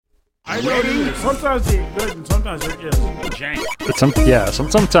I know sometimes they're good and sometimes they're just jank.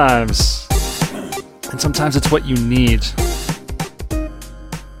 Sometimes it's what you need.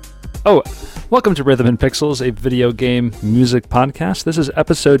 Oh, welcome to Rhythm and Pixels, a video game music podcast. This is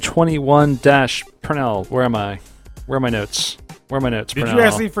episode 21 Purnell. Where am I? Where are my notes? Did Purnell? you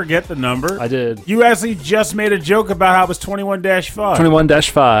actually forget the number? I did. You actually just made a joke about how it was 21-5.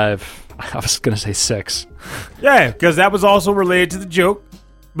 21-5. I was going to say 6. Yeah, because that was also related to the joke,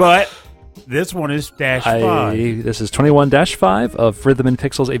 but this one is -5. This is 21-5 of Rhythm and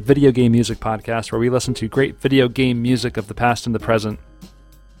Pixels, a video game music podcast where we listen to great video game music of the past and the present,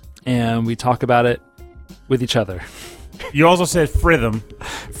 and we talk about it with each other. You also said Fritham.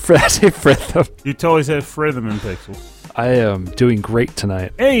 I say Fritham. You totally said Fritham in Pixels. I am doing great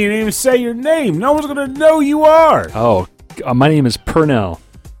tonight. Hey, you didn't even say your name. No one's going to know you are. Oh, my name is Purnell.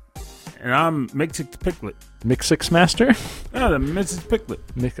 And I'm Mixix Piclet. Mixix Master? No, the Mrs. Piclet.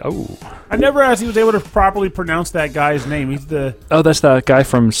 I never actually was able to properly pronounce that guy's name. He's the... Oh, that's the guy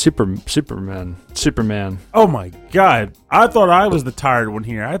from Superman. Oh my God. I thought I was the tired one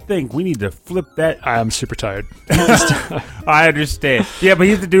here. I think we need to flip that. I'm super tired. I understand. Yeah, but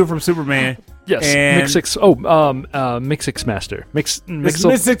he's the dude from Superman. Yes, and Mixix. Oh, Mixix Master.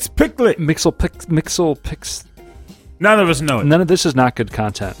 Mixix Piclet. Mixel. None of us know it. None of this is not good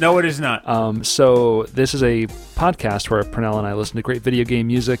content. No, it is not. So this is a podcast where Purnell and I listen to great video game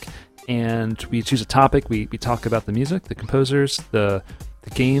music, and we choose a topic. We talk about the music, the composers, the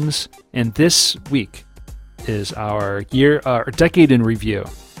games, and this week is our decade in review.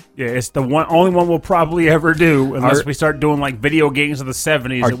 Yeah, it's the only one we'll probably ever do unless we start doing like video games of the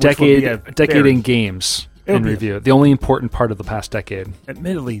 70s. Our decade in games in review. The only important part of the past decade.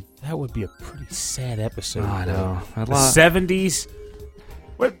 Admittedly, that would be a pretty sad episode. Oh, I know. The 70s.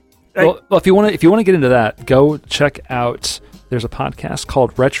 What? Well, if you want to get into that, go check out. There's a podcast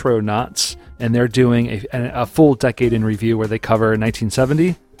called Retronauts, and they're doing a full decade in review where they cover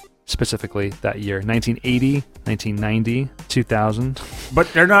 1970. Specifically that year, 1980, 1990, 2000.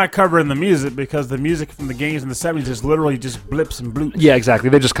 But they're not covering the music because the music from the games in the 70s is literally just blips and bloops. Yeah, exactly.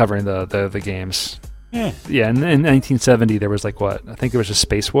 They're just covering the games. Yeah. Yeah, in 1970 there was like what? I think there was a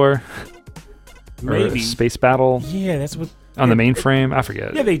space war. Maybe. Or a space battle. Yeah, that's what. On the mainframe? I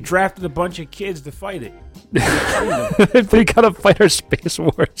forget. Yeah, they drafted a bunch of kids to fight it. They gotta fight our space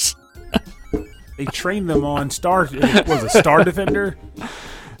wars. They trained them on Star Defender?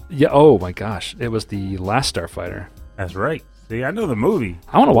 Yeah. Oh my gosh! It was the Last Starfighter. That's right. See, I know the movie.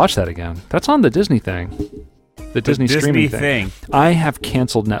 I want to watch that again. That's on the Disney thing. The Disney streaming thing. I have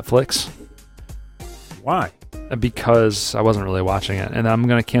canceled Netflix. Why? Because I wasn't really watching it, and I'm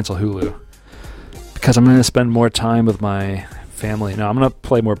going to cancel Hulu because I'm going to spend more time with my family. No, I'm going to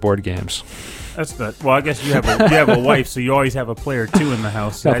play more board games. That's not. Well, I guess you have a wife, so you always have a player 2 in the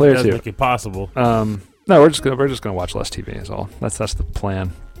house. Yeah, that does make it possible. No, we're just gonna watch less TV. Is all. That's the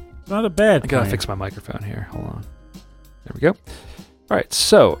plan. Not a bad. I gotta fix my microphone here. Hold on. There we go. All right.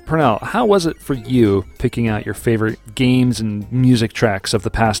 So, Purnell, how was it for you picking out your favorite games and music tracks of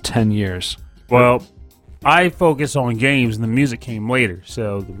the past 10 years? Well, I focus on games, and the music came later,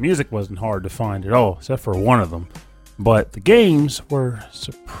 so the music wasn't hard to find at all, except for one of them. But the games were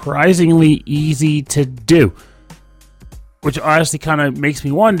surprisingly easy to do, which honestly kind of makes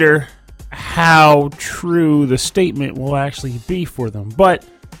me wonder how true the statement will actually be for them. But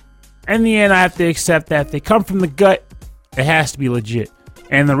in the end, I have to accept that if they come from the gut, it has to be legit.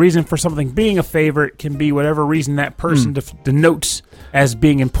 And the reason for something being a favorite can be whatever reason that person denotes as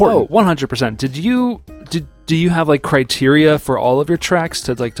being important. Oh, 100%. Do you have like criteria for all of your tracks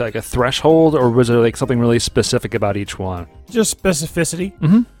to like a threshold, or was there like something really specific about each one? Just specificity.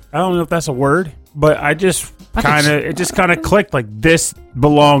 Mm-hmm. I don't know if that's a word, but it just kind of clicked like this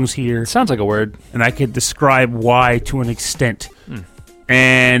belongs here. It sounds like a word. And I could describe why to an extent.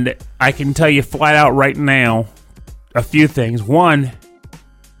 And I can tell you flat out right now a few things. One,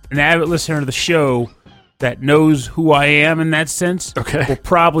 an avid listener to the show that knows who I am in that sense will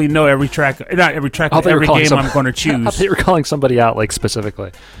probably know every track, not every track, but every game I'm going to choose. I thought you were calling somebody out like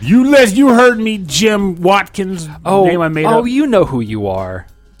specifically. You heard me, Jim Watkins, name I made up. Oh, you know who you are.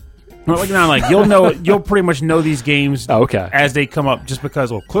 You'll pretty much know these games as they come up just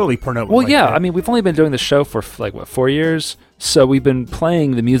because, clearly Purnell. Well, yeah, I mean, we've only been doing the show for 4 years, so we've been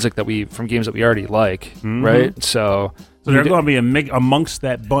playing the music from games that we already like, right? So they're going to be amongst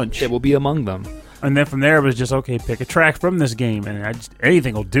that bunch. It will be among them. And then from there, it was just, pick a track from this game, and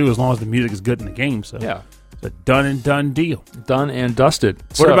anything will do as long as the music is good in the game. So yeah. It's a done and done deal. Done and dusted.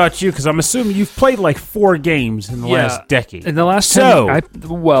 What about you? Because I'm assuming you've played like 4 games in the last decade. In the last no.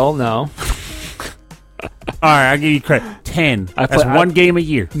 well, no. All right, I'll give you credit. 10. That's one game a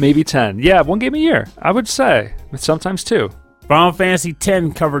year. Maybe 10. Yeah, one game a year, I would say. Sometimes 2. Final Fantasy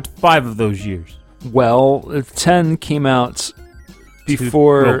X covered 5 of those years. Well, 10 came out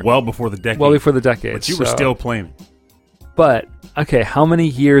before... Well before the decade. Well before the decade. But you were still playing it. But, okay, how many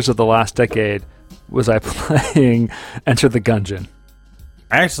years of the last decade was I playing Enter the Gungeon?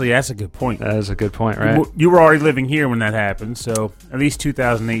 Actually, that's a good point. That is a good point, right? You were already living here when that happened, so at least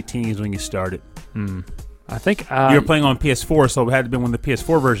 2018 is when you started. I think you were playing on PS4, so it had to be when the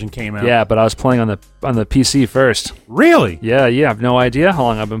PS4 version came out. Yeah, but I was playing on the PC first. Really? Yeah. I have no idea how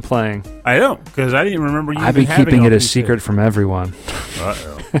long I've been playing. I don't, because I didn't remember you. I've been keeping it a secret from everyone.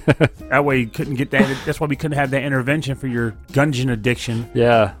 Uh-oh. That way you couldn't get that. That's why we couldn't have that intervention for your Gungeon addiction.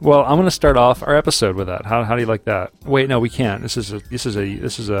 Yeah. Well, I'm going to start off our episode with that. How do you like that? Wait, no, we can't. This is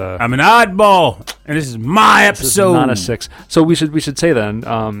a. I'm an oddball, and this is my episode. This is not a 6. So we should say then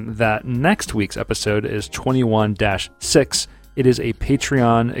that next week's episode is 21-6. It is a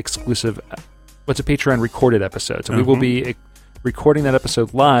Patreon exclusive. What's a Patreon recorded episode? So we will be recording that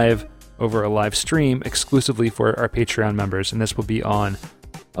episode live over a live stream exclusively for our Patreon members, and this will be on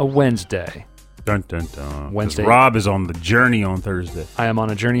a Wednesday. Dun, dun, dun. Wednesday. Rob is on the journey on Thursday. I am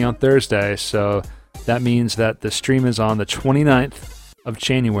on a journey on Thursday, so that means that the stream is on the 29th of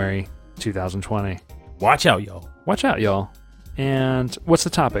January, 2020. Watch out, y'all. Watch out, y'all. And what's the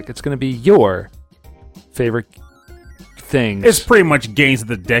topic? It's going to be your favorite things. It's pretty much games of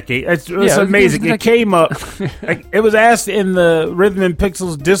the decade. It's amazing. It came up. It was asked in the Rhythm and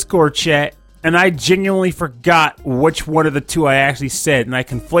Pixels Discord chat, and I genuinely forgot which one of the two I actually said, and I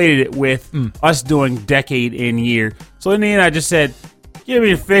conflated it with us doing decade and year. So in the end, I just said, give me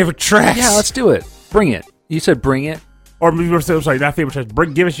your favorite tracks. Yeah, let's do it. Bring it. You said bring it? Or, sorry, not favorite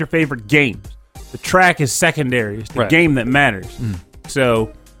tracks. Give us your favorite games. The track is secondary. It's the game that matters.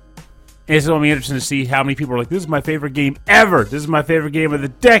 So it's going to be interesting to see how many people are like, this is my favorite game ever. This is my favorite game of the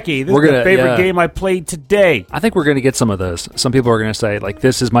decade. This is my favorite game I played today. I think we're going to get some of those. Some people are going to say, like,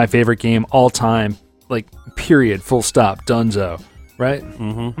 this is my favorite game all time, like, period, full stop, dunzo. Right?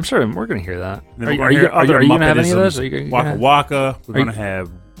 Mm-hmm. I'm sure we're going to hear that. Are you going to have any of those? Waka Waka. We're going to have,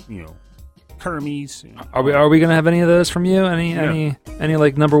 Kermies. Are we going to have any of those from you? Any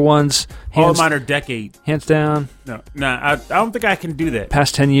like number ones? All of mine are decade. Hands down? No, I don't think I can do that.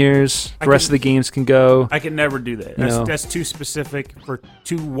 Past 10 years, the rest of the games can go. I can never do that. That's too specific for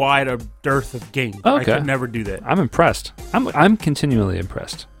too wide a dearth of games. Okay. I could never do that. I'm impressed. I'm continually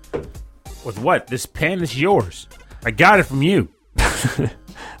impressed. With what? This pen is yours. I got it from you.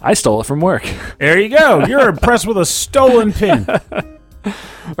 I stole it from work. There you go. You're impressed with a stolen pen.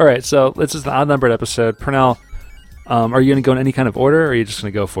 All right, so this is the odd-numbered episode. Pernell, are you going to go in any kind of order, or are you just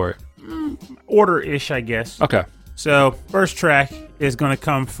going to go for it? Order-ish, I guess. Okay. So, first track is going to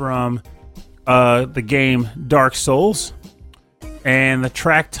come from the game Dark Souls. And the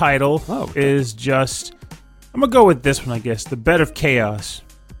track title is just... I'm going to go with this one, I guess. The Bed of Chaos.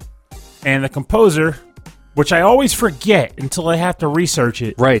 And the composer, which I always forget until I have to research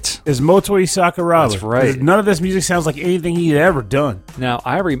it. Right. Is Motoi Sakuraba. That's right. None of this music sounds like anything he'd ever done. Now,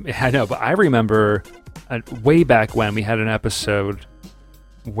 I know, but I remember way back when we had an episode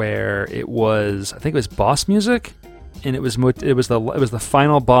where it was, I think it was boss music, and it was the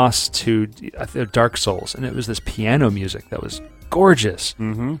final boss to Dark Souls, and it was this piano music that was gorgeous.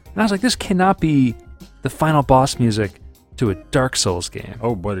 Mm-hmm. And I was like, this cannot be the final boss music to a Dark Souls game.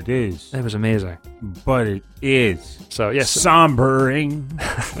 Oh, but it is. It was amazing. But it is. So, yes. Sombering.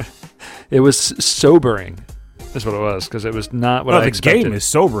 It was sobering. That's what it was, because it was not what I expected. The game is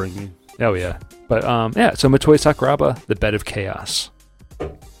sobering. Oh, yeah. But, so Motoi Sakuraba, The Bed of Chaos.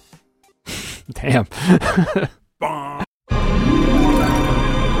 Damn.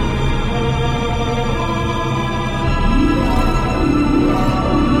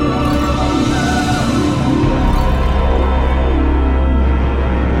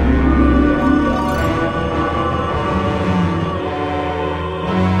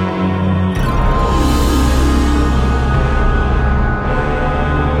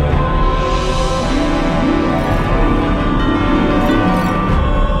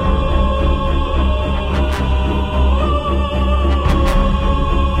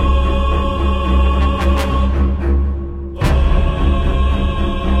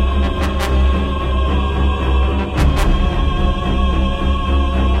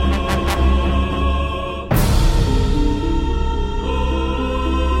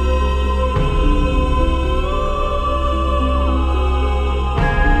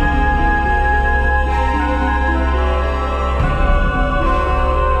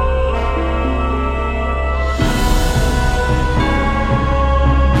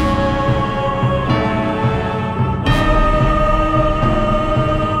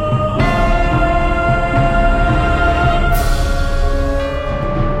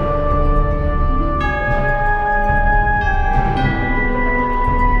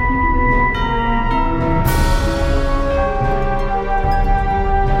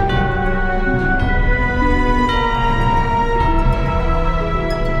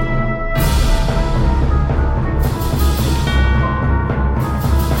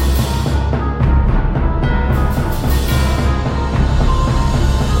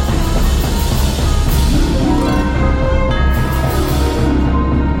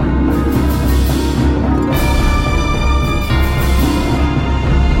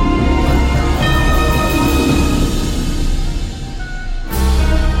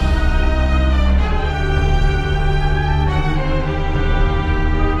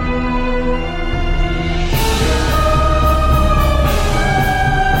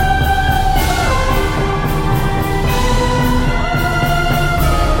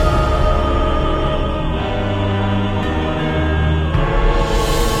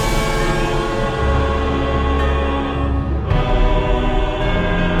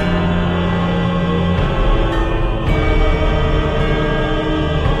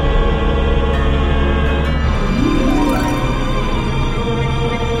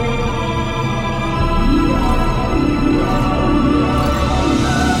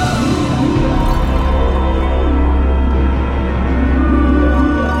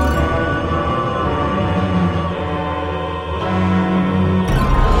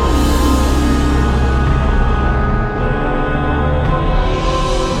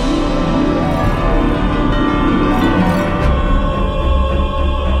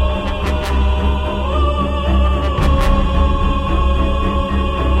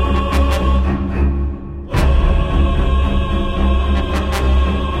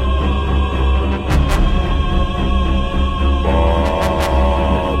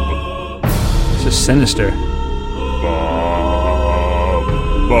 just sinister.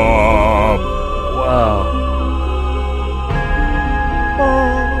 Bob. Wow.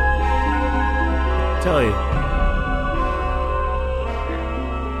 Tell you.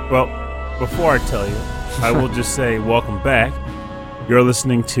 Well, before I tell you, I will just say welcome back. You're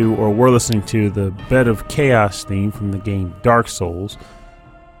listening to, or we're listening to, the Bed of Chaos theme from the game Dark Souls,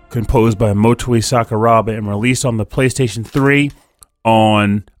 composed by Motoi Sakuraba and released on the PlayStation 3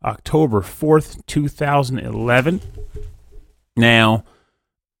 on October 4th, 2011. Now,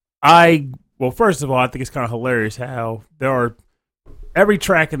 first of all, I think it's kind of hilarious how every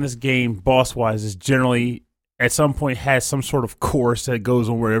track in this game, boss-wise, is generally, at some point, has some sort of chorus that goes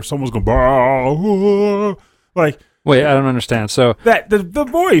on where someone's going, like... Wait, I don't understand. So that the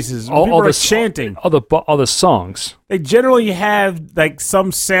voices, all the chanting, all the songs, they generally have like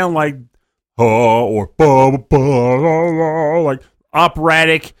some sound like or like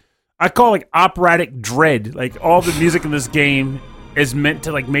operatic. I call it like operatic dread. Like all the music in this game is meant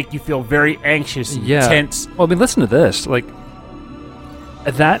to like make you feel very anxious and tense. Well, I mean, listen to this. Like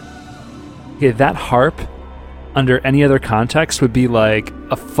that harp under any other context would be like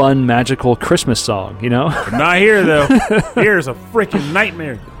a fun, magical Christmas song, you know? But not here, though. Here's a freaking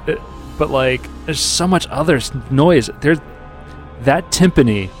nightmare. But like, there's so much other noise. There's that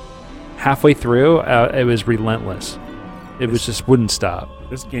timpani halfway through. It was relentless. It was just wouldn't stop.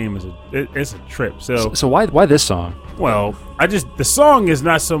 This game is it's a trip. So why this song? Well, the song is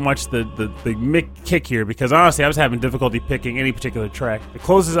not so much the kick here, because honestly I was having difficulty picking any particular track. The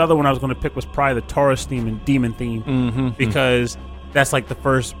closest other one I was going to pick was probably the Taurus theme and Demon theme, because that's like the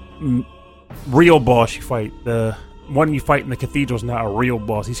first real boss you fight. The one you fight in the cathedral is not a real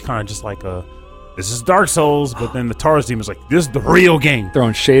boss. He's kind of just like this is Dark Souls, but then the Taurus theme is like, this is the real game.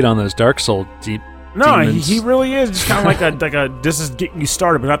 Throwing shade on those Dark Souls deep. No, he really is just kind of like a this is getting you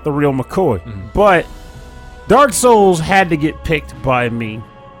started, but not the real McCoy. But Dark Souls had to get picked by me.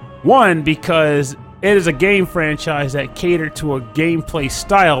 One, because it is a game franchise that catered to a gameplay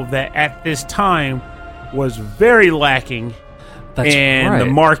style that at this time was very lacking in the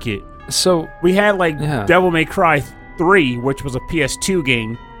market. So we had Devil May Cry 3, which was a PS2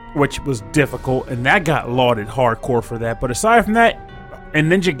 game, which was difficult, and that got lauded hardcore for that. But aside from that, and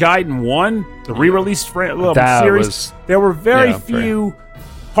Ninja Gaiden 1, the re-released series, there were very few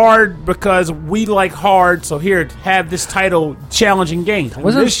hard, because we like hard, so here, have this title, challenging game.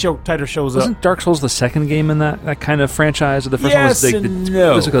 Title shows up. Wasn't Dark Souls the second game in that kind of franchise? Or the first one was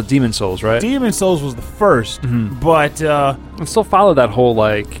no. This was called Demon Souls, right? Demon Souls was the first, but... it still followed that whole,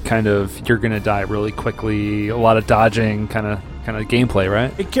 kind of, you're gonna die really quickly, a lot of dodging kind of gameplay,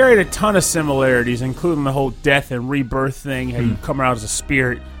 right? It carried a ton of similarities, including the whole death and rebirth thing, how you come out as a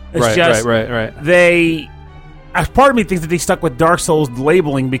spirit. It's right. Part of me thinks that they stuck with Dark Souls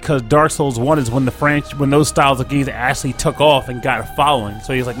labeling because Dark Souls 1 is when when those styles of games actually took off and got a following.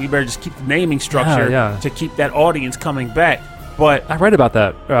 So he's like, we better just keep the naming structure to keep that audience coming back. But I read about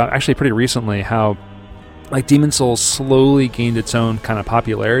that actually pretty recently, how Demon Souls slowly gained its own kind of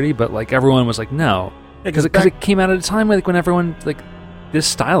popularity, but everyone was like, no. Because it came out at a time when everyone, this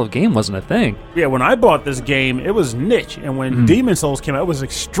style of game wasn't a thing. Yeah, when I bought this game, it was niche. And when Demon Souls came out, it was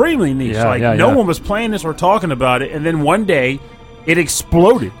extremely niche. No one was playing this or talking about it. And then one day, it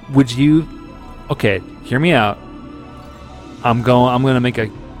exploded. Would you... Okay, hear me out. I'm going to make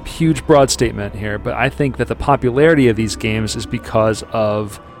a huge, broad statement here, but I think that the popularity of these games is because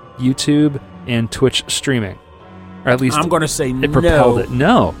of YouTube and Twitch streaming. Or at least... I'm going to say it propelled it.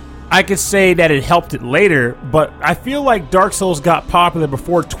 No. I could say that it helped it later, but I feel like Dark Souls got popular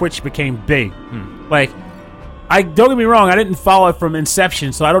before Twitch became big. Don't get me wrong, I didn't follow it from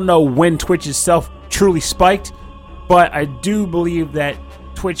inception, so I don't know when Twitch itself truly spiked, but I do believe that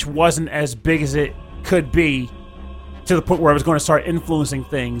Twitch wasn't as big as it could be to the point where I was going to start influencing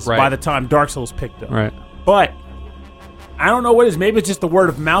things by the time Dark Souls picked up. Right. But I don't know what it is. Maybe it's just the word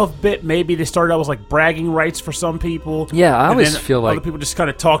of mouth bit. Maybe they started out with bragging rights for some people. Yeah, I always feel like other people just kind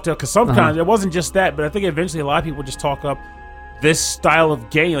of talked up, because sometimes it wasn't just that, but I think eventually a lot of people just talk up this style of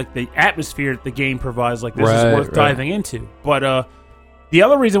game, the atmosphere that the game provides. This is worth diving into. But the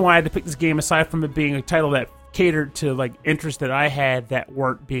other reason why I had to pick this game, aside from it being a title that catered to interests that I had that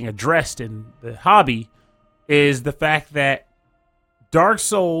weren't being addressed in the hobby, is the fact that Dark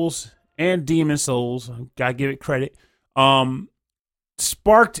Souls and Demon Souls, gotta give it credit,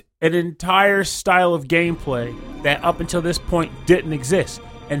 sparked an entire style of gameplay that up until this point didn't exist.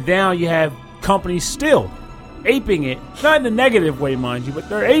 And now you have companies still aping it, not in a negative way, mind you, but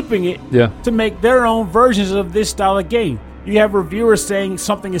they're aping it to make their own versions of this style of game. You have reviewers saying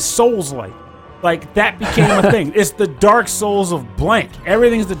something is Souls-like. Like, that became a thing. It's the Dark Souls of blank.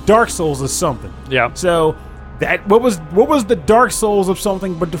 Everything's the Dark Souls of something. Yeah. So that what was the Dark Souls of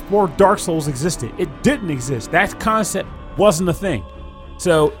something, but before Dark Souls existed, it didn't exist. That concept wasn't a thing.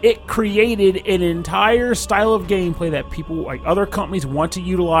 So it created an entire style of gameplay that people, like other companies, want to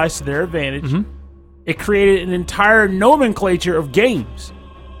utilize to their advantage. Mm-hmm. It created an entire nomenclature of games,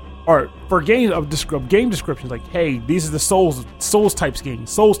 or for games of game descriptions. Like, hey, these are the Souls types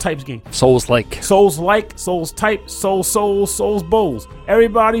games, Souls types game, Souls like, Souls type, Souls bowls.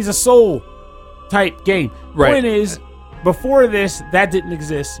 Everybody's a Soul type game. Right. Point is, before this, that didn't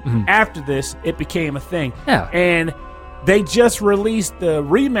exist. Mm-hmm. After this, it became a thing. Yeah. And they just released the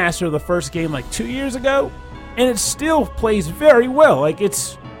remaster of the first game like 2 years ago, and it still plays very well. Like,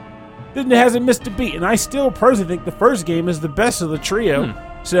 it hasn't missed a beat, and I still personally think the first game is the best of the trio.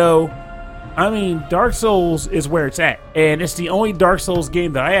 So, I mean, Dark Souls is where it's at, and it's the only Dark Souls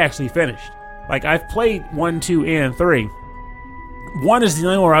game that I actually finished. Like, I've played 1, 2, and 3. 1 is the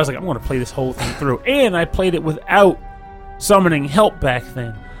only one where I was like, I'm going to play this whole thing through, and I played it without summoning help back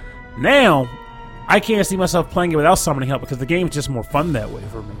then. Now, I can't see myself playing it without summoning help because the game's just more fun that way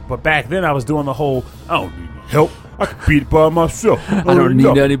for me. But back then, I was doing the whole, I don't need help. I can beat it by myself. I don't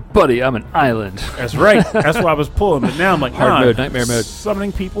need anybody. I'm an island. That's right. That's what I was pulling. But now I'm like, Hard mode, nightmare mode.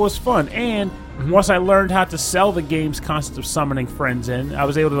 Summoning people is fun. And once I learned how to sell the game's concept of summoning friends in, I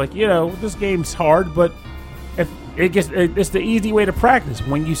was able to, like, this game's hard, but if it's the easy way to practice.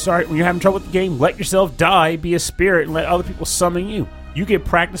 When you're having trouble with the game, let yourself die, be a spirit, and let other people summon you. You get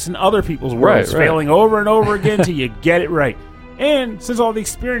practice in other people's worlds, failing over and over again till you get it right. And since all the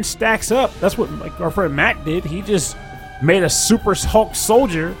experience stacks up, that's what our friend Matt did. He just made a super Hulk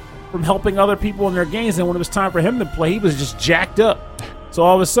soldier from helping other people in their games, and when it was time for him to play, he was just jacked up. So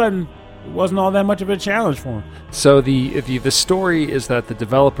all of a sudden, it wasn't all that much of a challenge for him. So the story is that the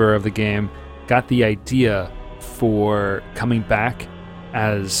developer of the game got the idea for coming back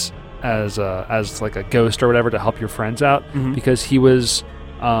as like a ghost or whatever to help your friends out, because he was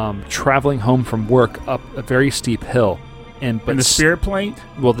traveling home from work up a very steep hill. And the spirit plane?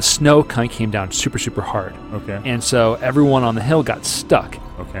 Well, the snow kind of came down super, super hard. Okay. And so everyone on the hill got stuck.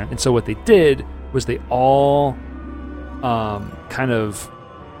 Okay. And so what they did was they all kind of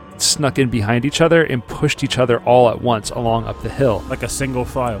snuck in behind each other and pushed each other all at once along up the hill. Like a single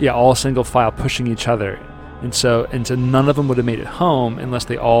file. Yeah, all single file pushing each other. And so none of them would have made it home unless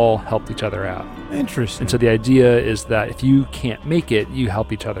they all helped each other out. Interesting. And so the idea is that if you can't make it, you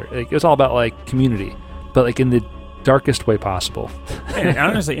help each other. Like, it was all about like community, but like in the darkest way possible. And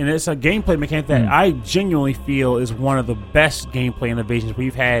honestly, and it's a gameplay mechanic that I genuinely feel is one of the best gameplay innovations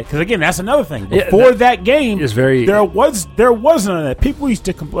we've had. Because again, that's another thing. Before that game, there was none of that. People used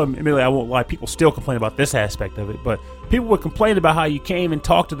to complain. Admittedly, I won't lie. People still complain about this aspect of it, but people would complain about how you came and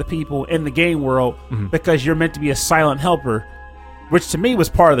talked to the people in the game world because you're meant to be a silent helper, which to me was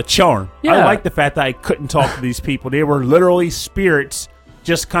part of the charm. Yeah. I like the fact that I couldn't talk to these people. They were literally spirits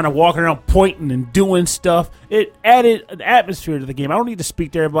just kind of walking around pointing and doing stuff. It added an atmosphere to the game. I don't need to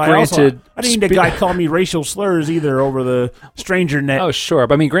speak to everybody. Granted, I didn't need a guy calling me racial slurs either over the stranger net. Oh, sure.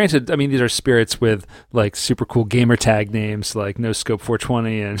 But these are spirits with like super cool gamer tag names like No Scope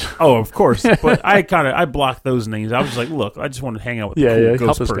 420 and oh, of course. But I blocked those names. I was just like, look, I just want to hang out with a cool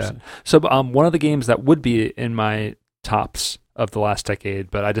ghost person. Guy. So one of the games that would be in my tops of the last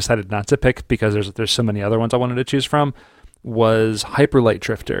decade, but I decided not to pick because there's so many other ones I wanted to choose from, was Hyper Light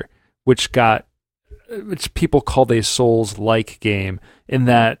Drifter, which people called a Souls-like game in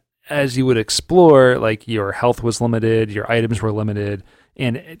that as you would explore, like your health was limited, your items were limited,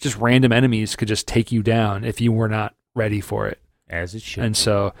 and just random enemies could just take you down if you were not ready for it. As it should. And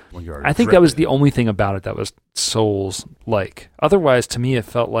so I think that was the only thing about it that was Souls-like. Otherwise, to me, it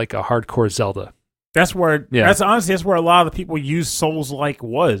felt like a hardcore Zelda. That's where that's where a lot of the people use Souls-like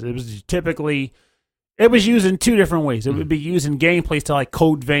was. It was typically... It was used in two different ways. It would be used in gameplay to like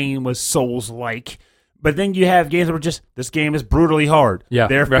Code Vein was Souls-like. But then you have games that were just, this game is brutally hard. Yeah,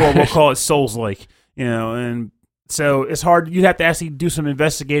 therefore, we'll call it Souls-like. And so it's hard. You'd have to actually do some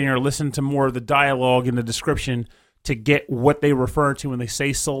investigating or listen to more of the dialogue in the description to get what they refer to when they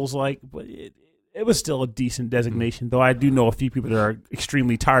say Souls-like. But it was still a decent designation, though I do know a few people that are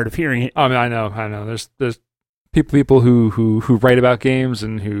extremely tired of hearing it. I mean, I know. There's people who write about games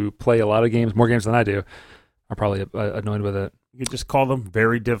and who play a lot of games, more games than I do, are probably annoyed with it. You could just call them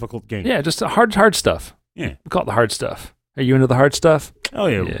very difficult games. Yeah, just hard stuff. Yeah. We call it the hard stuff. Are you into the hard stuff? Oh,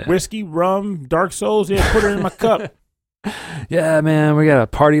 yeah. Whiskey, rum, Dark Souls. Yeah, put it in my cup. Yeah, man, we got a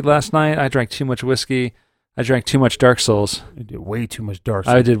party last night. I drank too much whiskey. I drank too much Dark Souls. You did way too much Dark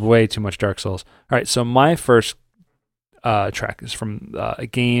Souls. I did way too much Dark Souls. All right, so my first track is from a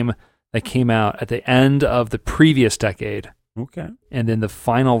game that came out at the end of the previous decade. Okay. And then the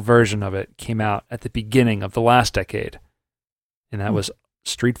final version of it came out at the beginning of the last decade. And that was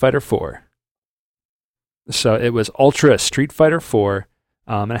Street Fighter 4. So it was Ultra Street Fighter 4.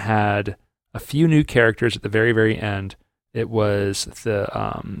 It had a few new characters at the very, very end. It was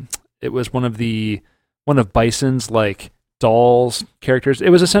one of Bison's like dolls characters. It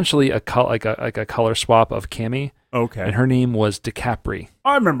was essentially a color swap of Cammy. Okay. And her name was DeCapri.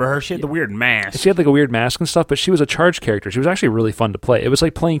 I remember her. She had the weird mask. She had like a weird mask and stuff, but she was a charged character. She was actually really fun to play. It was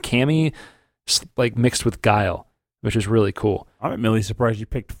like playing Cammy like mixed with Guile, which is really cool. I'm really surprised you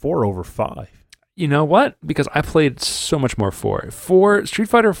picked 4 over 5. You know what? Because I played so much more 4. Street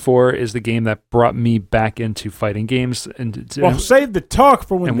Fighter 4 is the game that brought me back into fighting games. Well, save the talk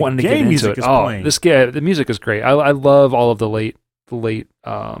for when the game music is playing. This game, the music is great. I love all of the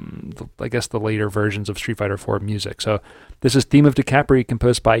I guess the later versions of Street Fighter 4 music. So this is Theme of DeCapri,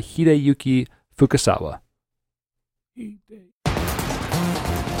 composed by Hideyuki Fukasawa.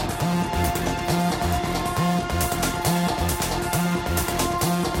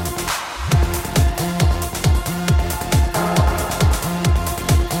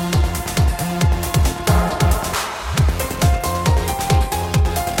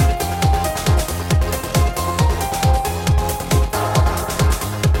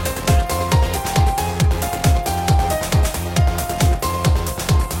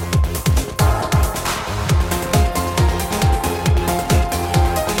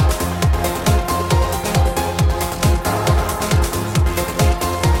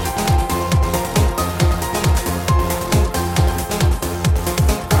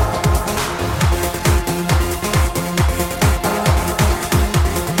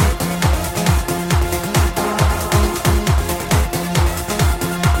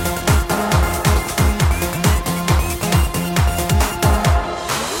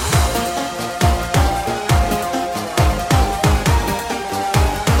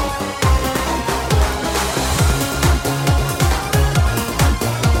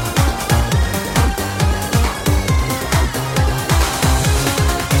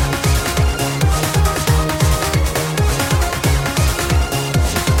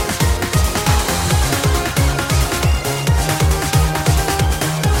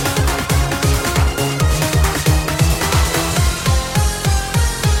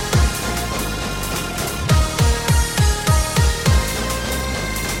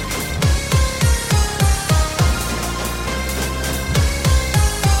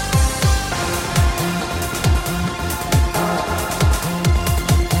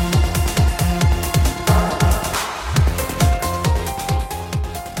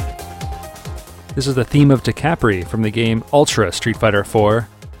 This is the theme of DeCapri from the game Ultra Street Fighter 4,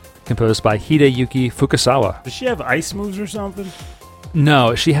 composed by Hideyuki Fukasawa. Does she have ice moves or something?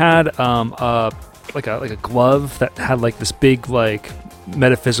 No, she had a glove that had like this big like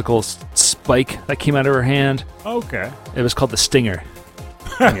metaphysical spike that came out of her hand. Okay. It was called the Stinger.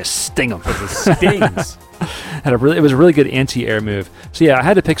 I'm gonna sting him. The stings. It was a really good anti-air move. So yeah, I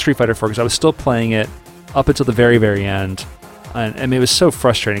had to pick Street Fighter 4 because I was still playing it up until the very, very end, and I mean, it was so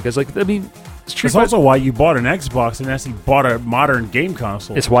frustrating because It's also why you bought an Xbox and actually bought a modern game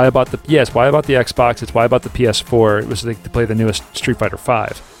console. It's why I bought the Xbox. It's why I bought the PS4. It was to play the newest Street Fighter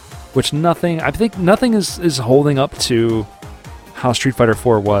 5, which I think nothing is holding up to how Street Fighter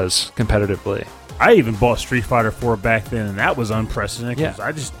 4 was competitively. I even bought Street Fighter 4 back then, and that was unprecedented because Yeah.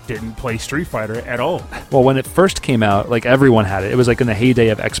 I just didn't play Street Fighter at all. Well, when it first came out, like everyone had it. It was like in the heyday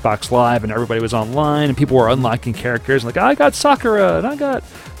of Xbox Live, and everybody was online, and people were unlocking characters. Like, I got Sakura, and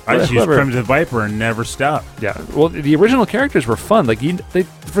I just used Crimson Viper and never stopped. Yeah. Well, the original characters were fun. Like, they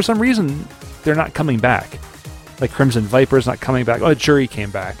for some reason they're not coming back. Like Crimson Viper's not coming back. Oh, Jury came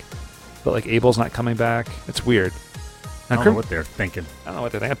back, but like Abel's not coming back. It's weird. I don't know what they're thinking. I don't know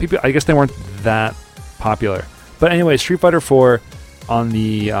what they're thinking. People, I guess they weren't that popular. But anyway, Street Fighter 4 on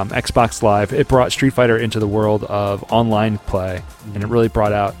the Xbox Live, it brought Street Fighter into the world of online play, and it really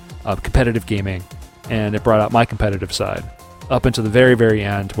brought out competitive gaming, and it brought out my competitive side up until the very, very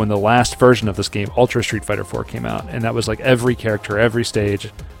end when the last version of this game, Ultra Street Fighter 4, came out, and that was like every character, every stage.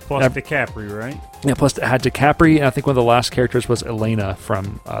 Plus DeCapri, right? Yeah, plus it had DeCapri, and I think one of the last characters was Elena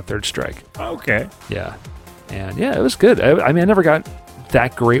from Third Strike. Okay. Yeah. And yeah, it was good. I mean, I never got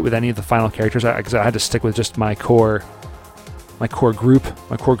that great with any of the final characters because I had to stick with just my core group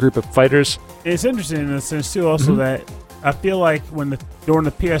of fighters. It's interesting in the sense too, also that I feel like during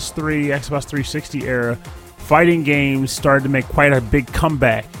the PS3, Xbox 360 era, fighting games started to make quite a big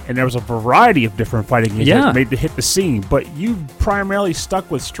comeback, and there was a variety of different fighting games that made to hit the scene. But you primarily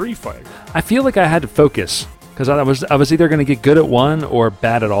stuck with Street Fighter. I feel like I had to focus because I was either going to get good at one or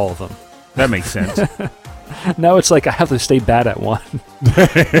bad at all of them. That makes sense. Now it's like I have to stay bad at one.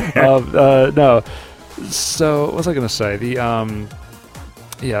 No. So what was I going to say?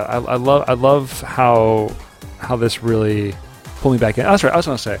 I love how this really pulled me back in. That's right. I was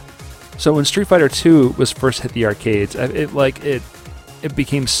going to say. So when Street Fighter 2 was first hit the arcades, it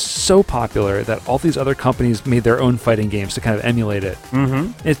became so popular that all these other companies made their own fighting games to kind of emulate it.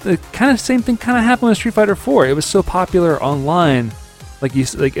 Mm-hmm. The kind of same thing kind of happened with Street Fighter 4. It was so popular online,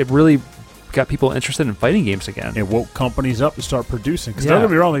 it really got people interested in fighting games again. It woke companies up to start producing. Because Yeah. don't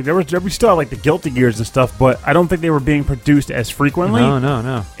get me wrong, we still had like the Guilty Gears and stuff, but I don't think they were being produced as frequently.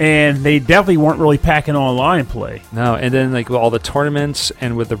 No. And they definitely weren't really packing online play. No, and then like with all the tournaments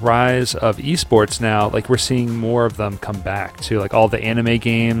and with the rise of esports now, like we're seeing more of them come back too. Like all the anime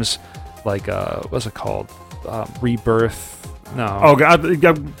games, like what's it called? Rebirth. No. Oh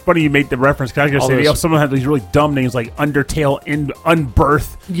God! Funny you make the reference. Cause I was gonna say someone had these really dumb names like Undertale,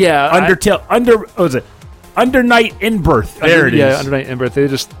 Unbirth. Yeah, Undertale, what was it? Under Night in Birth. There it is. Yeah, Under Night in Birth. They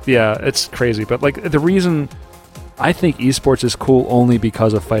just it's crazy. But like the reason I think esports is cool only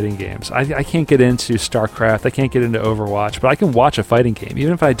because of fighting games. I can't get into StarCraft. I can't get into Overwatch, but I can watch a fighting game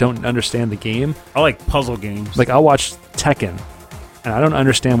even if I don't understand the game. I like puzzle games. Like I'll watch Tekken, and I don't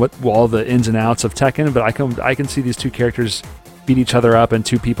understand what all the ins and outs of Tekken, but I can see these two characters beat each other up, and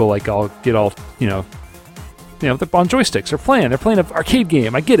two people like they're on joysticks. They're playing an arcade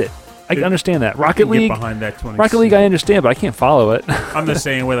game. I get it. I can understand that. Rocket League, I understand, but I can't follow it. I'm the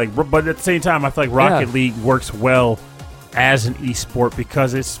same way. But at the same time, I feel like Rocket League works well as an esport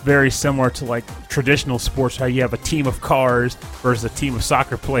because it's very similar to like traditional sports, how you have a team of cars versus a team of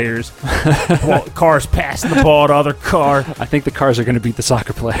soccer players. Cars passing the ball to other car. I think the cars are going to beat the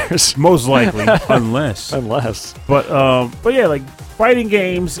soccer players. Most likely, unless. But yeah, like fighting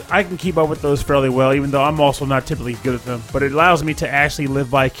games, I can keep up with those fairly well, even though I'm also not typically good at them. But it allows me to actually live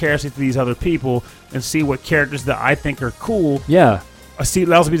vicariously through these other people and see what characters that I think are cool. Yeah. It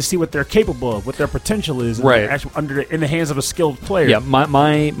allows me to see what they're capable of, what their potential is, right? Actually in the hands of a skilled player. Yeah,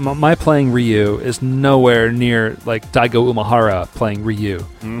 my playing Ryu is nowhere near like Daigo Umehara playing Ryu.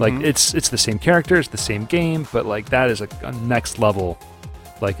 Mm-hmm. Like it's the same characters, the same game, but like that is a next level,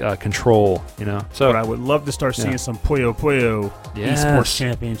 like control, So, but I would love to start seeing some Puyo Puyo esports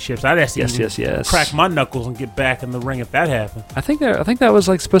championships. I'd actually crack my knuckles and get back in the ring if that happened. I think that was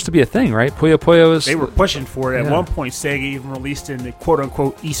like supposed to be a thing, right? Puyo Puyo is. They were pushing for it. At one point, Sega even released a quote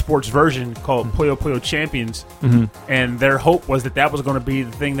unquote esports version called Puyo Puyo Champions, and their hope was that was going to be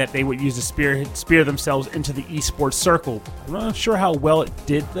the thing that they would use to spear themselves into the esports circle. I'm not sure how well it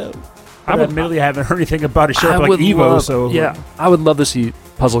did though. I haven't heard anything about it show up like Evo. I would love to see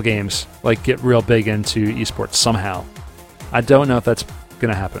puzzle games like get real big into esports somehow. I don't know if that's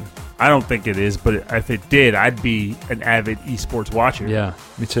going to happen. I don't think it is, but if it did, I'd be an avid esports watcher. Yeah,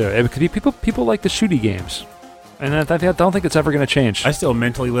 me too. It could be people like the shooty games, and I don't think it's ever going to change. I still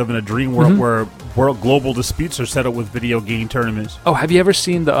mentally live in a dream world where global disputes are settled with video game tournaments. Oh, have you ever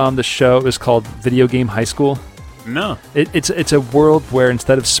seen the show? It was called Video Game High School. No. It's a world where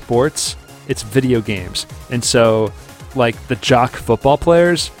instead of sports, it's video games. And so, like, the jock football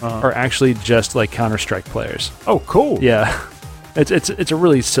players are actually just, like, Counter-Strike players. Oh, cool. Yeah. It's a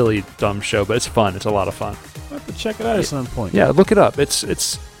really silly, dumb show, but it's fun. It's a lot of fun. I'll have to check it out at some point. Yeah, look it up.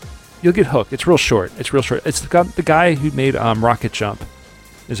 It's you'll get hooked. It's real short. It's the guy who made Rocket Jump,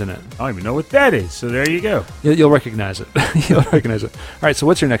 isn't it? I don't even know what that is, so there you go. You'll recognize it. You'll recognize it. All right, so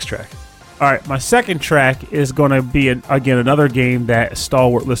what's your next track? All right, my second track is going to be, again, another game that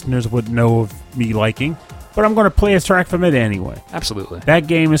stalwart listeners would know of me liking, but I'm going to play a track from it anyway. Absolutely. That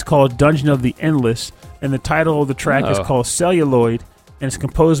game is called Dungeon of the Endless, and the title of the track is called Celluloid, and it's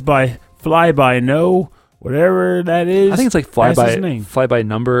composed by Fly By No, whatever that is. I think it's like Fly By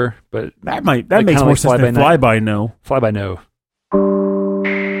Number, but that makes more sense than Fly By No. Fly By No.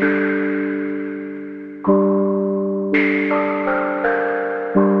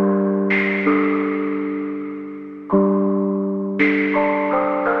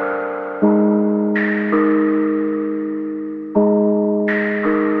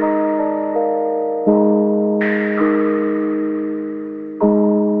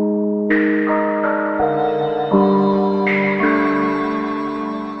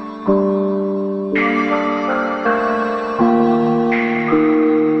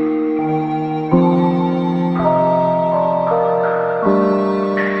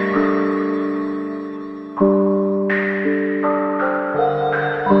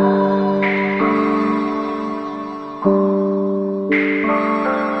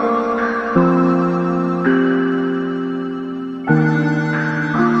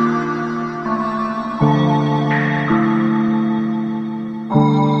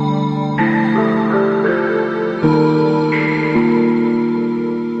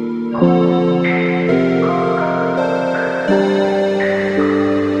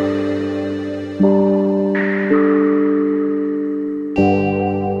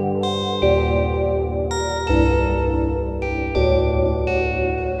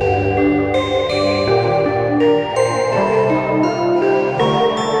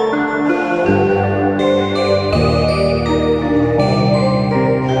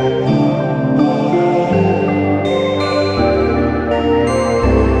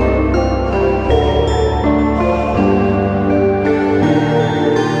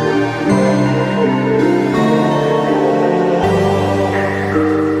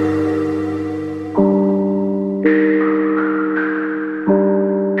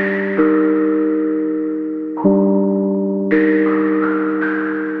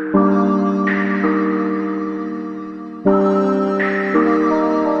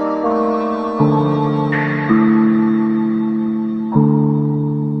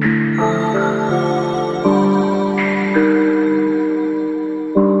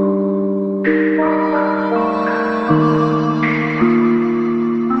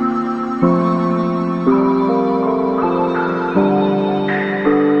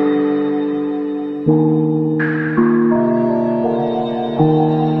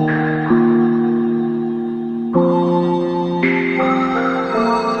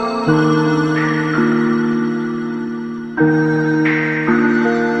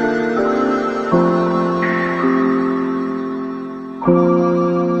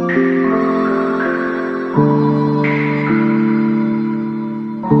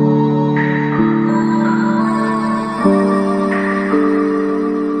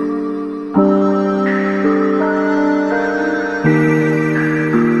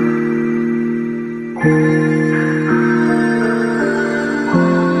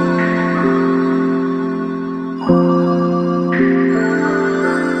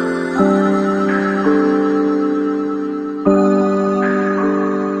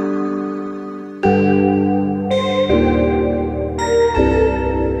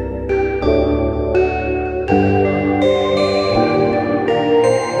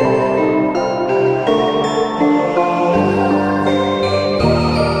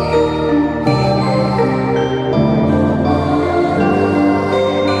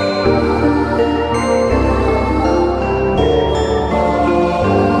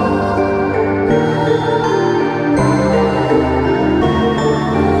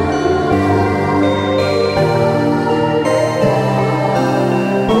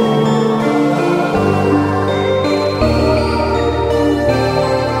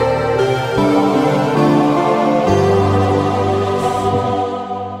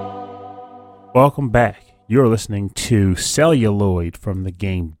 welcome back. You're listening to Celluloid from the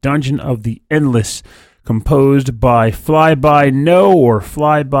game Dungeon of the Endless, composed by Fly By No or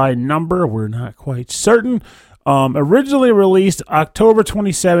Fly By Number. We're not quite certain. Originally released October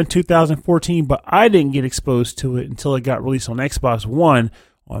 27, 2014, but I didn't get exposed to it until it got released on Xbox One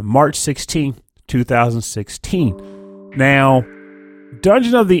on March 16, 2016. Now,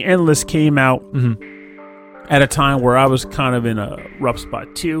 Dungeon of the Endless came out at a time where I was kind of in a rough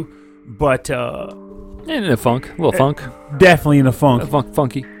spot too, but In a funk, a little funk. definitely in a funk.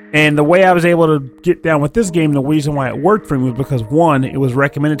 Funky. And the way I was able to get down with this game, the reason why it worked for me was because, one, it was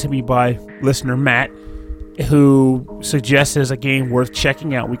recommended to me by listener Matt, who suggested as a game worth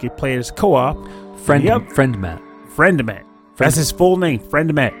checking out. We could play it as co-op. Friend Matt. Friend Matt. That's his full name,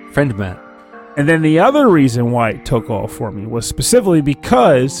 Friend Matt. Friend Matt. And then the other reason why it took off for me was specifically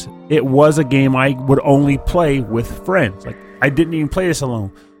because it was a game I would only play with friends. Like, I didn't even play this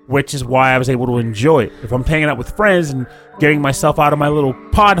alone, which is why I was able to enjoy it. If I'm hanging out with friends and getting myself out of my little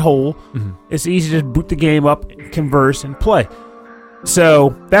pod hole, it's easy to boot the game up, converse, and play.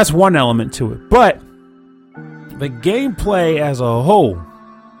 So that's one element to it. But the gameplay as a whole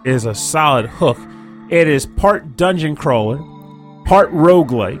is a solid hook. It is part dungeon crawler, part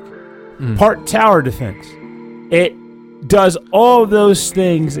roguelike, part tower defense. It does all of those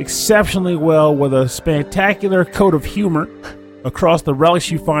things exceptionally well with a spectacular coat of humor across the relics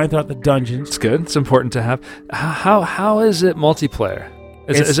you find throughout the dungeons. It's good. It's important to have. How is it multiplayer?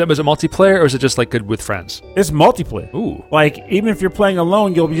 Is it multiplayer, or is it just like good with friends? It's multiplayer. Ooh. Like, even if you're playing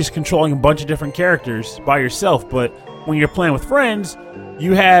alone, you'll be just controlling a bunch of different characters by yourself. But when you're playing with friends,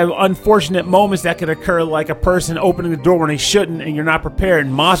 you have unfortunate moments that could occur, like a person opening the door when they shouldn't, and you're not prepared,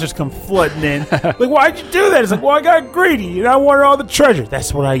 and monsters come flooding in. Like, why'd you do that? It's like, well, I got greedy, and I wanted all the treasure.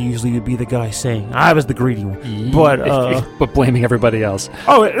 That's what I usually would be the guy saying. I was the greedy one. But blaming everybody else.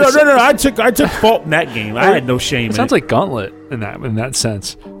 Oh, no. I took fault in that game. I had no shame in it. It sounds like Gauntlet in that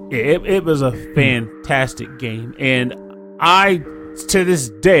sense. It was a fantastic game, and to this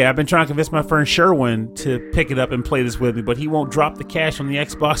day, I've been trying to convince my friend Sherwin to pick it up and play this with me, but he won't drop the cash on the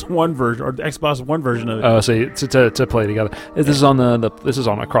Xbox One version or the Xbox One version of it. Oh, so to play together. This is on this is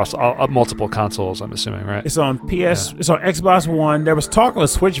on across multiple consoles, I'm assuming, right? It's on PS. Yeah. It's on Xbox One. There was talk of a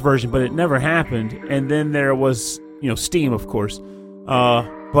Switch version, but it never happened. And then there was Steam, of course.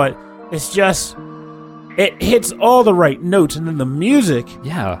 But it's just, it hits all the right notes, and then the music,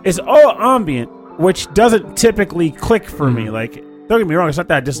 is all ambient, which doesn't typically click for me. Like, don't get me wrong, it's not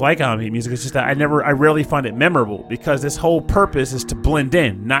that I dislike ambient music, it's just that I rarely find it memorable, because this whole purpose is to blend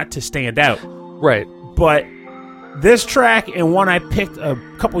in, not to stand out. Right. But this track and one I picked a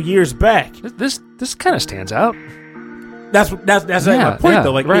couple years back, this kind of stands out. That's my point,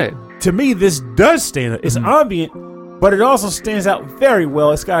 though. Like, right. To me, this does stand out. It's ambient, but it also stands out very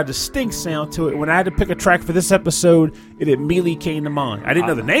well. It's got a distinct sound to it. When I had to pick a track for this episode, it immediately came to mind. I didn't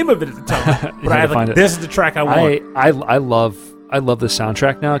know the name of it at the time, but I was like, this is the track I want. I love the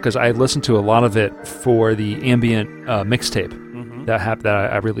soundtrack now, because I listened to a lot of it for the ambient mixtape that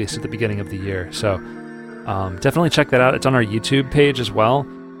I released at the beginning of the year. So definitely check that out. It's on our YouTube page as well.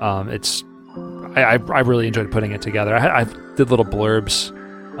 I really enjoyed putting it together. I did little blurbs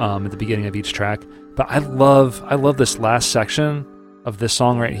at the beginning of each track, but I love this last section of this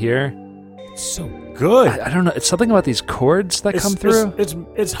song right here. It's so good. I don't know. It's something about these chords that come through.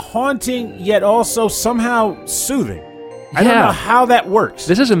 It's haunting, yet also somehow soothing. I don't know how that works.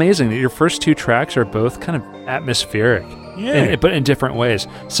 This is amazing that your first two tracks are both kind of atmospheric, but in different ways.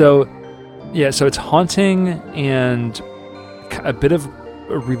 So it's haunting and a bit of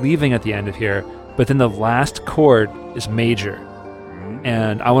relieving at the end of here, but then the last chord is major,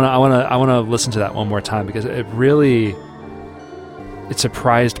 and I want to listen to that one more time, because it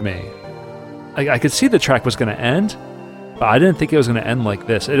surprised me. I could see the track was going to end, but I didn't think it was going to end like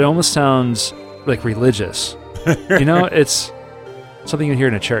this. It almost sounds like religious. It's something you hear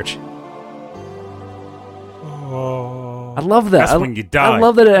in a church. Oh, I love that. That's when you die. I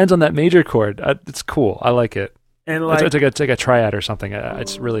love that it ends on that major chord. It's cool. I like it. And it's like a triad or something.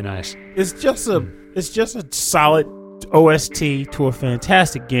 It's really nice. It's just a solid OST to a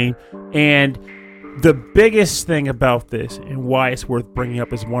fantastic game. And the biggest thing about this, and why it's worth bringing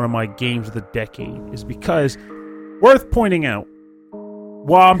up as one of my games of the decade, is because, worth pointing out,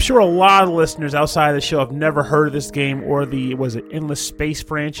 while I'm sure a lot of listeners outside of the show have never heard of this game or the Endless Space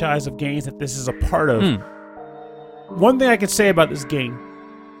franchise of games that this is a part of, one thing I can say about this game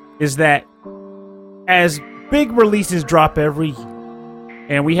is that as big releases drop every year,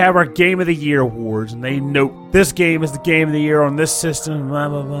 and we have our Game of the Year awards, and they note this game is the Game of the Year on this system, blah,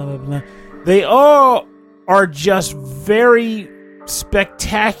 blah, blah, blah, blah. They all are just very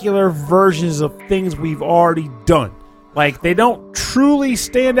spectacular versions of things we've already done. Like, they don't truly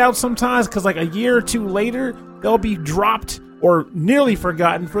stand out sometimes because, like, a year or two later, they'll be dropped or nearly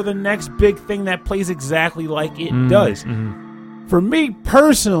forgotten for the next big thing that plays exactly like it does. For me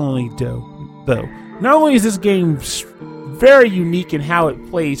personally, though, not only is this game very unique in how it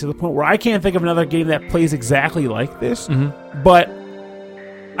plays to the point where I can't think of another game that plays exactly like this, but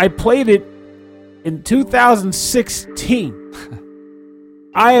I played it in 2016.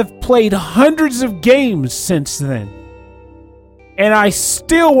 I have played hundreds of games since then. And I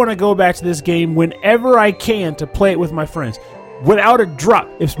still want to go back to this game whenever I can to play it with my friends. Without a drop.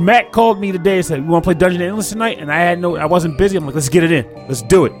 If Matt called me today and said, "We want to play Dungeon Endless tonight," and I wasn't busy, I'm like, let's get it in. Let's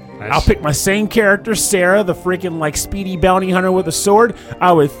do it. Nice. I'll pick my same character, Sarah, the freaking like speedy bounty hunter with a sword.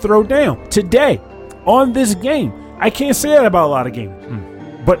 I would throw down today on this game. I can't say that about a lot of games.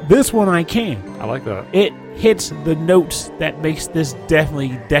 But this one I can. I like that. It hits the notes that makes this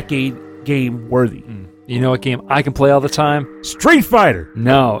definitely decade game worthy. You know what game I can play all the time? Street Fighter.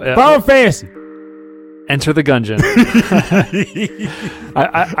 No. Final Fantasy. Enter the Gungeon.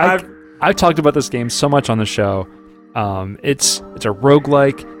 I've talked about this game so much on the show. It's a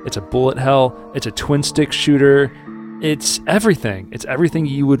roguelike. It's a bullet hell. It's a twin stick shooter. It's everything. It's everything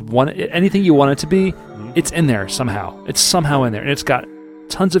you would want. Anything you want it to be, it's in there somehow. It's somehow in there. And it's got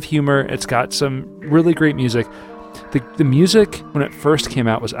tons of humor. It's got some really great music. The music, when it first came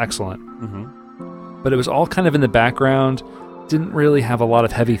out, was excellent. But it was all kind of in the background. Didn't really have a lot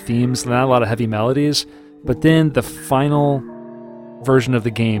of heavy themes, not a lot of heavy melodies. But then the final version of the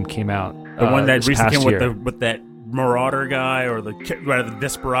game came out. The one that recently came with that Marauder guy, or the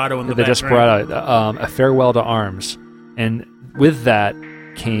Desperado in the background. Desperado, A Farewell to Arms. And with that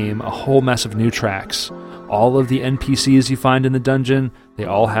came a whole mess of new tracks. All of the NPCs you find in the dungeon, they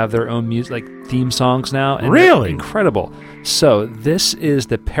all have their own music, like theme songs now. And really? Incredible. So this is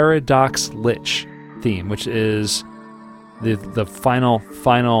the Paradox Lich theme, which is the final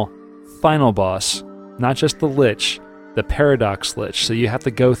boss. Not just the Lich, the Paradox Lich. So you have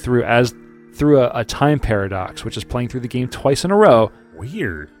to go through a time paradox, which is playing through the game twice in a row.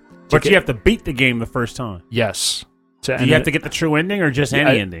 Weird. But you have to beat the game the first time. Yes. Do you have to get the true ending or just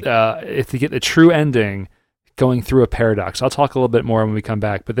any ending? If you get the true ending, going through a paradox. I'll talk a little bit more when we come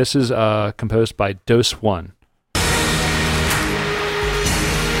back, but this is composed by Dose One.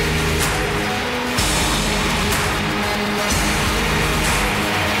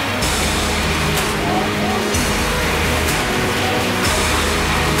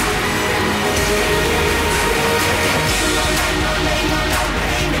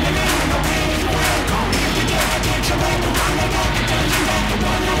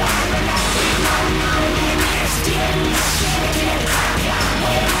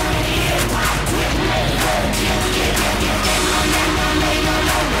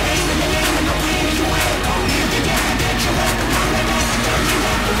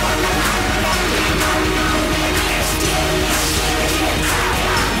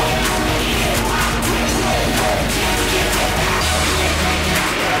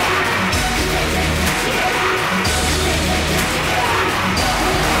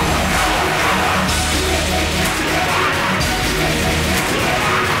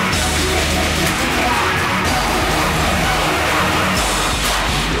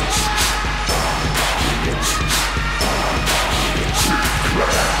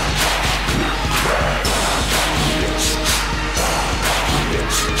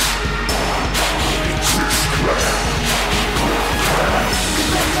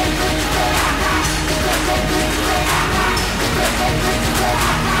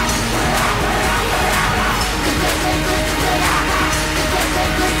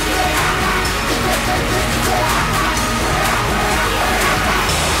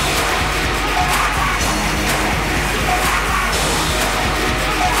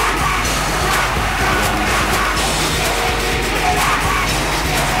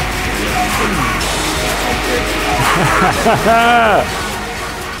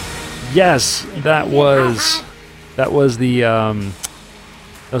 Yes, that was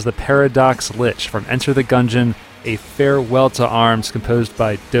the Paradox Lich from Enter the Gungeon, A Farewell to Arms, composed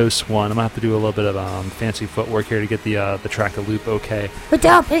by Dose One. I'm gonna have to do a little bit of fancy footwork here to get the track to loop okay. But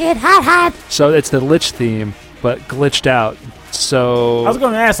don't forget hot. So it's the Lich theme, but glitched out. So I was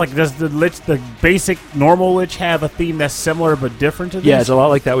going to ask, like, does the basic normal Lich have a theme that's similar but different to this? Yeah, it's a lot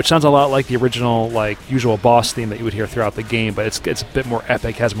like that, which sounds a lot like the original, like, usual boss theme that you would hear throughout the game, but it's a bit more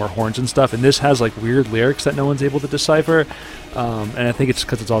epic, has more horns and stuff, and this has, like, weird lyrics that no one's able to decipher, and I think it's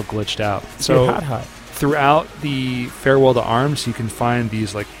because it's all glitched out. So hot. Throughout the Farewell to Arms, you can find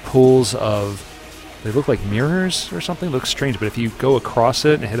these, like, pools of they look like mirrors or something. It looks strange, but if you go across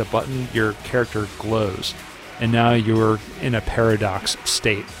it and hit a button, your character glows. And now you're in a paradox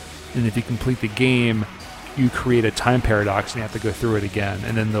state. And if you complete the game, you create a time paradox and you have to go through it again.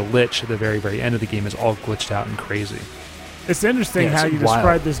 And then the Lich at the very, very end of the game is all glitched out and crazy. It's interesting Yeah, how it's you wild.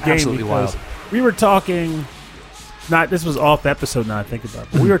 describe this game Absolutely because wild. we were talking. This was off episode now I think about it,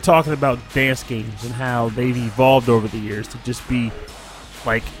 but we were talking about dance games and how they've evolved over the years to just be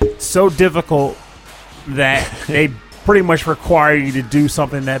like so difficult that they pretty much require you to do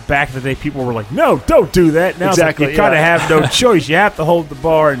something that back in the day people were like, no, don't do that. Now Exactly, it's like you kind of yeah. have no choice. You have to hold the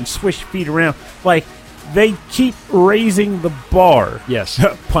bar and swish your feet around. Like they keep raising the bar. Yes.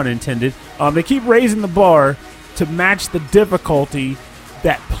 Pun intended. They keep raising the bar to match the difficulty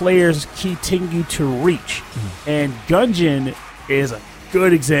that players continue to reach. And Gungeon is a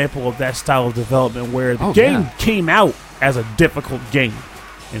good example of that style of development where the game came out as a difficult game.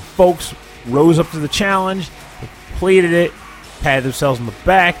 And folks rose up to the challenge, they completed it, patted themselves on the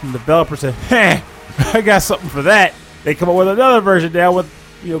back, and the developer said, hey, I got something for that. They come up with another version now with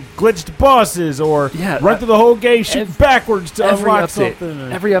glitched bosses or run through the whole game shooting backwards to unlock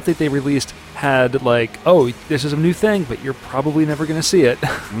something. Every update they released had like, oh, this is a new thing, but you're probably never going to see it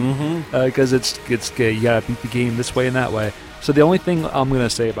because it's you gotta beat the game this way and that way. So the only thing I'm going to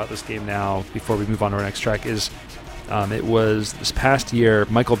say about this game now, before we move on to our next track, is it was this past year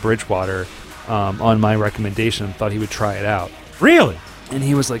Michael Bridgewater, on my recommendation, thought he would try it out. Really? And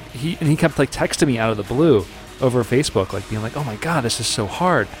he was like, he kept like texting me out of the blue over Facebook, like being like, oh my god, this is so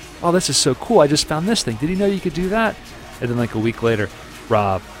hard. Oh, this is so cool. I just found this thing. Did you know you could do that? And then like a week later,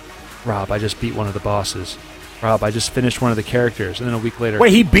 Rob, I just beat one of the bosses. Rob, I just finished one of the characters. And then a week later...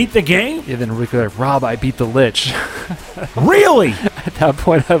 Wait, he beat the game? Yeah, then a week later, Rob, I beat the Lich. Really? At that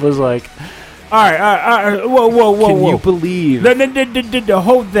point, I was like... All right, whoa. Can you believe... No,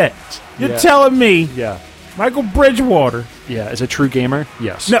 hold that. You're telling me Michael Bridgewater... Yeah, is a true gamer?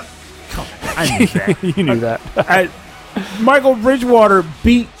 Yes. No. Come on, I knew that. You knew that. Michael Bridgewater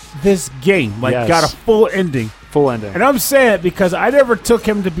beat this game. Like, got a full ending. Full ending. And I'm saying it because I never took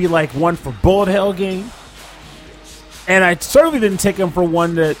him to be like one for bullet hell game. And I certainly didn't take him for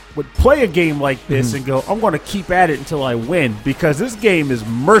one that would play a game like this and go, I'm going to keep at it until I win, because this game is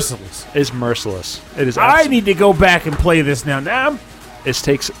merciless. It's merciless. It is. I need to go back and play this now. It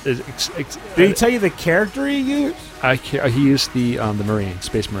takes. Did he tell you the character he used? He used the Marine,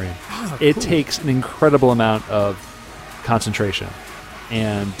 Space Marine. Oh, it takes an incredible amount of concentration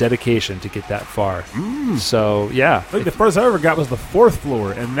and dedication to get that far. So, yeah. I think the first I ever got was the 4th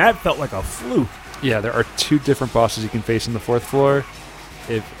floor, and that felt like a fluke. Yeah, there are 2 different bosses you can face on the 4th floor.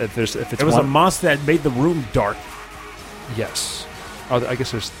 If it's there was a monster that made the room dark. Yes. Oh, I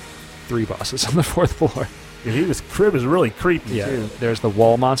guess there's 3 bosses on the 4th floor. Yeah, his crib is really creepy, too. There's the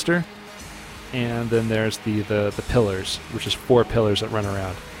wall monster, and then there's the pillars, which is 4 pillars that run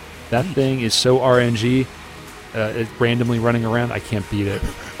around. That thing is so RNG. It's randomly running around. I can't beat it.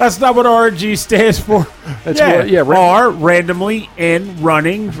 That's not what RNG stands for. R, randomly, N,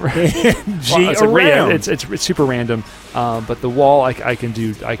 running, and G, around. It's super random. But the wall, I can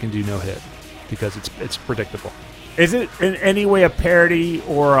do no hit because it's predictable. Is it in any way a parody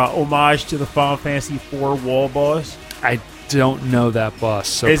or a homage to the Final Fantasy IV wall boss? I don't know that boss.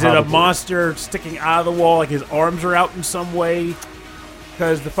 So is it a monster sticking out of the wall, like his arms are out in some way?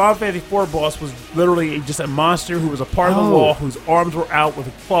 Because the Final Fantasy IV boss was literally just a monster who was a part of the wall, whose arms were out with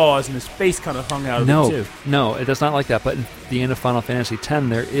claws, and his face kind of hung out of it, too. No, it does not like that. But in the end of Final Fantasy X,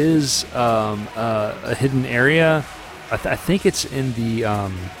 there is a hidden area. I think it's in the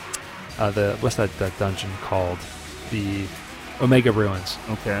what's that dungeon called? The Omega Ruins.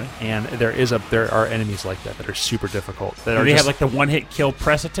 Okay. And there are enemies like that are super difficult. Do they have like the one-hit kill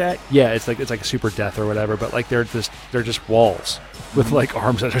press attack? Yeah, it's like a super death or whatever. But like they're just walls with like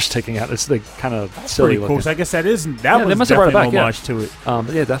arms that are sticking out. It's like kind of silly looking. Cool. So I guess that was must have brought it back, homage to it. But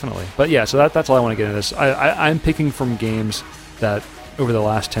yeah, definitely. But yeah, so that's all I want to get into this. I'm picking from games that over the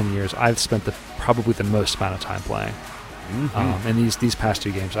last 10 years I've spent probably the most amount of time playing. And these past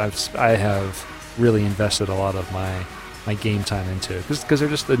 2 games I have really invested a lot of my game time into because they're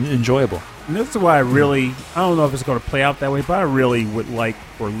just enjoyable. And that's why I don't know if it's going to play out that way, but I really would like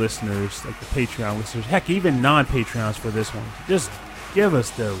for listeners, like the Patreon listeners, heck, even non-Patreons for this one, just give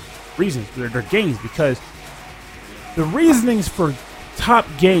us the reasons for their games, because the reasonings for top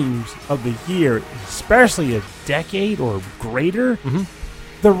games of the year, especially a decade or greater,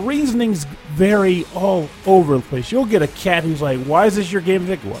 the reasonings vary all over the place. You'll get a cat who's like, why is this your game?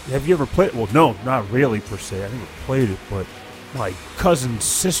 Like, well, have you ever played it? Well, no, not really per se. I never played it, but my cousin's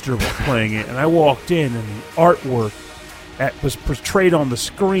sister was playing it, and I walked in, and the artwork that was portrayed on the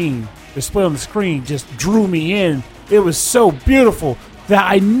screen, displayed on the screen, just drew me in. It was so beautiful that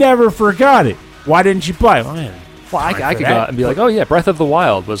I never forgot it. Why didn't you play? Oh, man. Well, I could go out and be like, oh yeah, Breath of the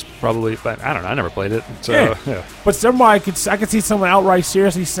Wild was probably, but I don't know, I never played it. So yeah. But somebody I could see someone outright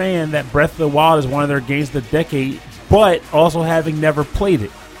seriously saying that Breath of the Wild is one of their games of the decade, but also having never played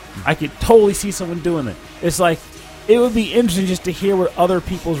it. I could totally see someone doing it. It's like, it would be interesting just to hear what other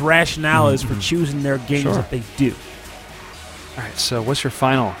people's rationale is for choosing their games that they do. All right, so what's your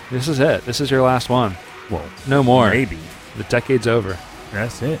final? This is it. This is your last one. Well, no more. Maybe. The decade's over.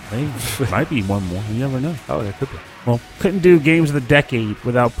 That's it. Maybe. Might be one more. You never know. Oh, there could be. Well, couldn't do games of the decade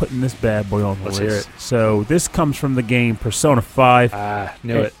without putting this bad boy on the Let's list. hear it. So this comes from the game Persona 5.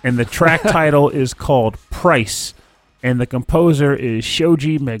 Knew it. And the track title is called Price. And the composer is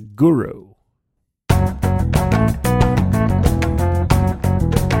Shoji Meguro.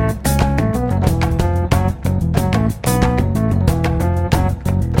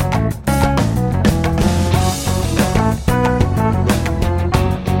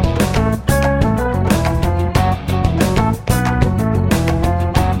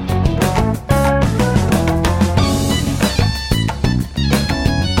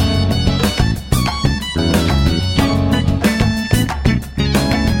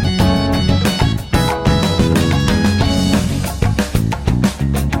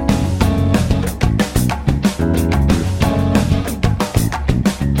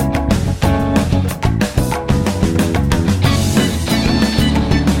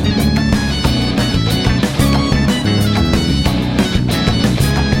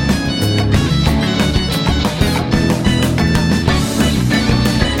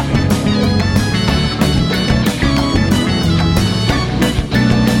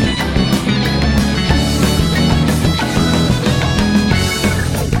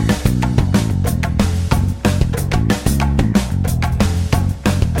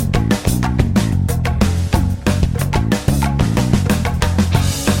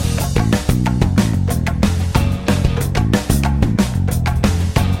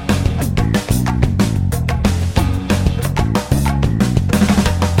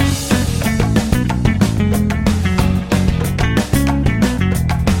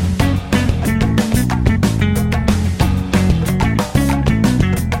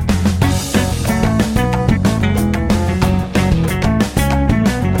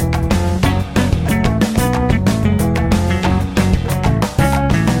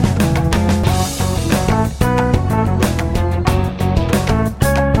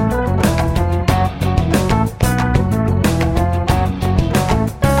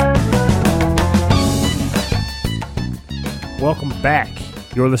 Welcome back.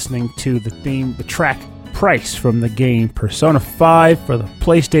 You're listening to the track Price from the game Persona 5 for the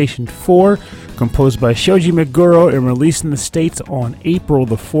PlayStation 4, composed by Shoji Meguro and released in the States on April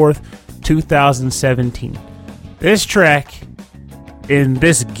the 4th, 2017. This track in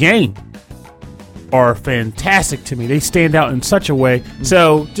this game are fantastic to me. They stand out in such a way.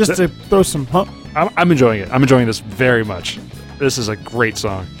 So, just to throw some... I'm enjoying it. I'm enjoying this very much. This is a great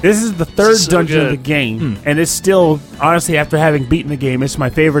song. This is the third dungeon of the game, and it's still, honestly, after having beaten the game, it's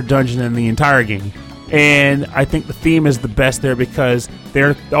my favorite dungeon in the entire game. And I think the theme is the best there because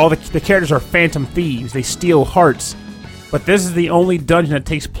all the characters are phantom thieves. They steal hearts. But this is the only dungeon that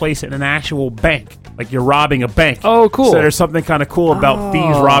takes place in an actual bank. Like you're robbing a bank. Oh, cool. So there's something kind of cool about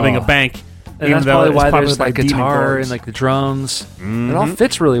thieves robbing a bank. And that's probably why there's like guitar and like the drums. It all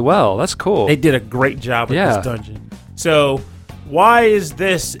fits really well. That's cool. They did a great job with this dungeon. So... why is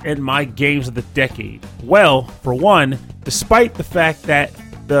this in my games of the decade? Well, for one, despite the fact that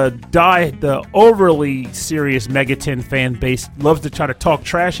the overly serious Megaten fan base loves to try to talk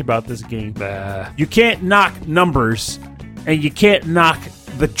trash about this game, you can't knock numbers, and you can't knock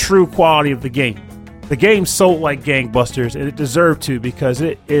the true quality of the game. The game sold like gangbusters, and it deserved to because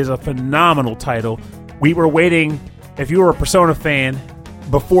it is a phenomenal title. We were waiting, if you were a Persona fan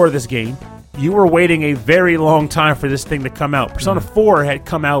before this game, you were waiting a very long time for this thing to come out. Persona 4 had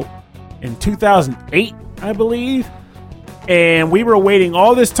come out in 2008, I believe. And we were waiting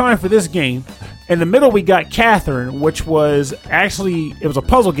all this time for this game. In the middle, we got Catherine, which was actually, it was a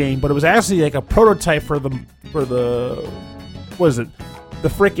puzzle game, but it was actually like a prototype for the what is it?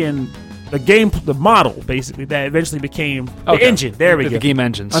 The model, basically, that eventually became the engine. There we go. The game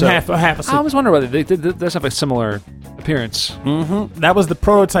engine. So I was wondering whether they does have a similar appearance. Mm-hmm. That was the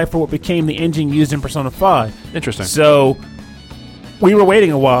prototype for what became the engine used in Persona 5. Interesting. So we were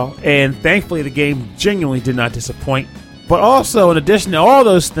waiting a while, and thankfully the game genuinely did not disappoint. But also, in addition to all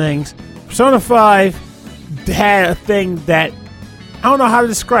those things, Persona 5 had a thing that I don't know how to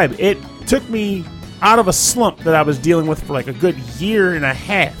describe. It took me out of a slump that I was dealing with for like a good year and a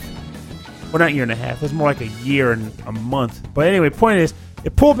half. Well, not year and a half. It was more like a year and a month. But anyway, point is,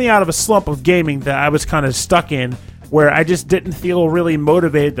 it pulled me out of a slump of gaming that I was kind of stuck in, where I just didn't feel really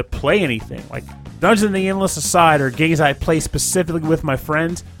motivated to play anything. Like, Dungeons of the Endless aside, or games I play specifically with my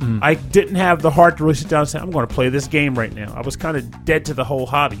friends, I didn't have the heart to really sit down and say, I'm going to play this game right now. I was kind of dead to the whole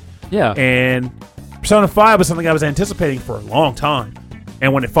hobby. Yeah. And Persona 5 was something I was anticipating for a long time.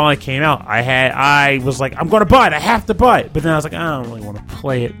 And when it finally came out, I was like, I'm going to buy it. I have to buy it. But then I was like, I don't really want to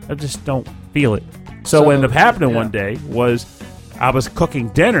play it. I just don't feel it. So what ended up happening one day was I was cooking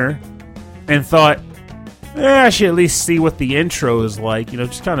dinner and thought, I should at least see what the intro is like.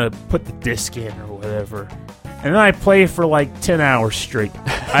 Just kind of put the disc in or whatever. And then I played for like 10 hours straight.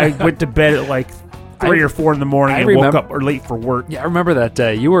 I went to bed at like 3 or 4 in the morning and woke up late for work. Yeah, I remember that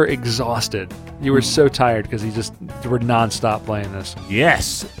day. You were exhausted. You were so tired because you were nonstop playing this.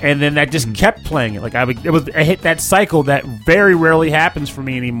 Yes, and then I just kept playing it. Like I hit that cycle that very rarely happens for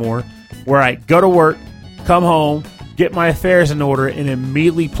me anymore, where I go to work, come home, get my affairs in order, and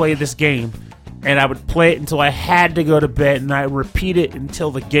immediately play this game. And I would play it until I had to go to bed, and I would repeat it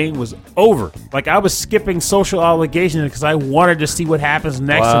until the game was over. Like I was skipping social obligations because I wanted to see what happens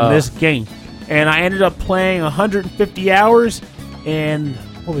next in this game. And I ended up playing 150 hours, and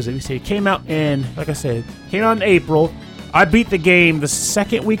what was it? It came out in, like I said, came out in April. I beat the game the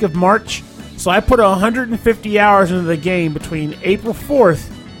second week of March, so I put 150 hours into the game between April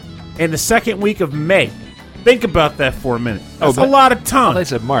 4th and the second week of May. Think about that for a minute. That's a lot of time. I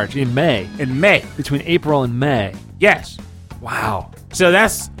said March. In May. In May. Between April and May. Yes. Wow. So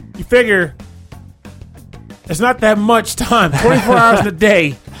you figure, it's not that much time. 24 hours in a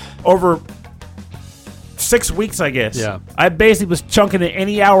day over 6 weeks, I guess. Yeah. I basically was chunking it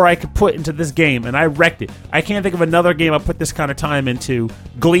any hour I could put into this game, and I wrecked it. I can't think of another game I put this kind of time into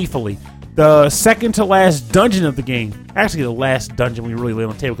gleefully. The second to last dungeon of the game, actually the last dungeon we really laid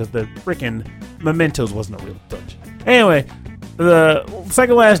on the table because the freaking Mementos wasn't a real dungeon. Anyway, the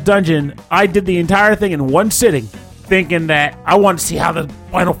second last dungeon, I did the entire thing in one sitting, thinking that I wanted to see how the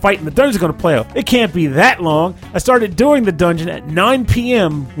final fight in the dungeon is going to play out. It can't be that long. I started doing the dungeon at 9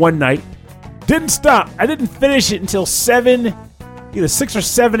 p.m. one night. Didn't stop. I didn't finish it until either 6 or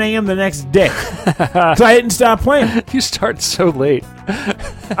 7 a.m. the next day. So I didn't stop playing. You start so late.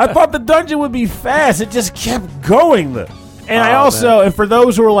 I thought the dungeon would be fast. It just kept going, though. And and for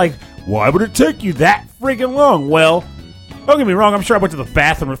those who are like, why would it take you that freaking long? Well, don't get me wrong. I'm sure I went to the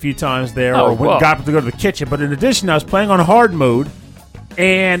bathroom a few times there got up to go to the kitchen. But in addition, I was playing on hard mode.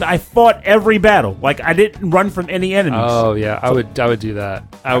 And I fought every battle. Like, I didn't run from any enemies. Oh, yeah. I would do that.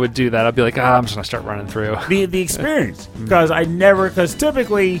 I'd be like, I'm just going to start running through. The experience. Because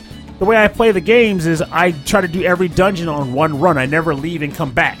typically, the way I play the games is I try to do every dungeon on one run. I never leave and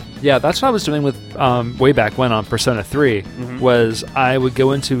come back. Yeah, that's what I was doing with way back when on Persona 3, was I would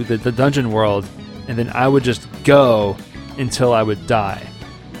go into the dungeon world, and then I would just go until I would die.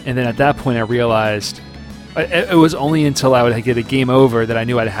 And then at that point, I realized it was only until I would get a game over that I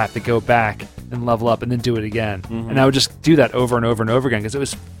knew I'd have to go back and level up and then do it again. And I would just do that over and over and over again because it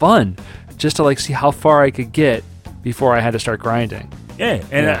was fun just to see how far I could get before I had to start grinding. Yeah,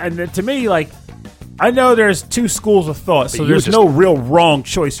 and to me, I know there's two schools of thought, so there's no real wrong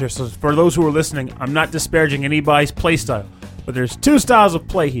choice here. So for those who are listening, I'm not disparaging anybody's play style, but there's two styles of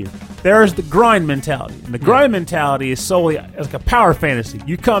play here. There's the grind mentality, and the grind mentality is solely like a power fantasy.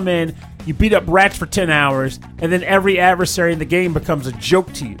 You come in, you beat up rats for 10 hours, and then every adversary in the game becomes a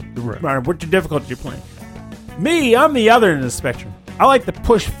joke to you, no matter what your difficulty you're playing. Me, I'm the other end of the spectrum. I like to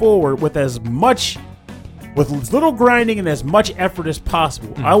push forward with as little grinding and as much effort as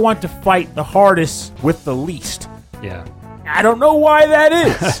possible. I want to fight the hardest with the least. Yeah. I don't know why that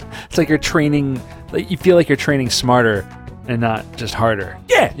is. It's like you're training, you feel like you're training smarter and not just harder.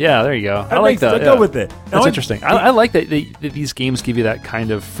 Yeah. Yeah, there you go. I like that. Go with it. That's interesting. I like that these games give you that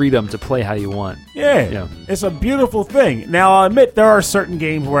kind of freedom to play how you want. Yeah. It's a beautiful thing. Now, I'll admit there are certain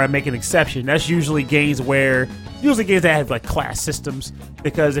games where I make an exception. That's usually games that have class systems,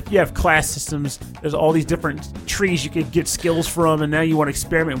 because if you have class systems, there's all these different trees you could get skills from, and now you want to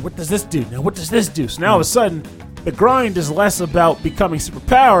experiment. What does this do? Now, what does this do? So now all of a sudden, the grind is less about becoming super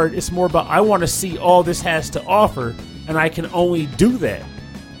powered. It's more about I want to see all this has to offer, and I can only do that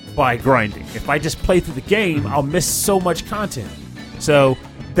by grinding. If I just play through the game, I'll miss so much content. So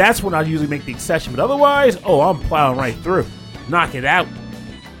that's when I usually make the exception. But otherwise, I'm plowing right through. Knock it out.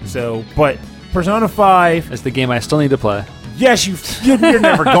 So, but Persona 5... That's the game I still need to play. Yes, you're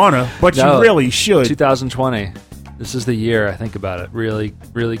never gonna, but you really should. 2020. This is the year I think about it. Really,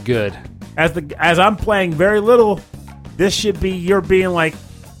 really good. As I'm playing very little, this should be you're being like,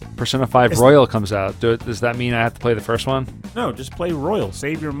 Persona 5 Royal comes out. Does that mean I have to play the first one? No, just play Royal.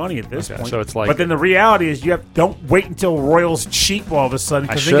 Save your money at this point. So it's like, but then the reality is don't wait until Royal's cheap all of a sudden,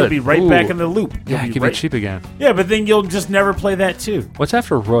 because then you'll be right back in the loop. Yeah, it can be cheap again. Yeah, but then you'll just never play that too. What's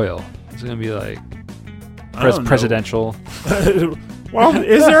after Royal? Is it going to be like presidential? Well,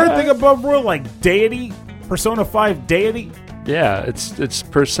 is there anything above Royal, like Deity? Persona 5 Deity? Yeah, it's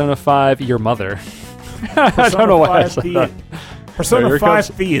Persona 5 Your Mother. I don't know why I said that. Persona 5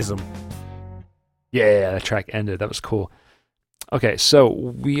 Theism. Yeah, that track ended. That was cool. Okay,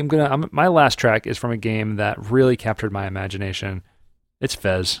 so my last track is from a game that really captured my imagination. It's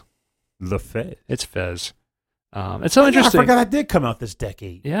Fez. The Fez. It's Fez. It's so interesting. I forgot it did come out this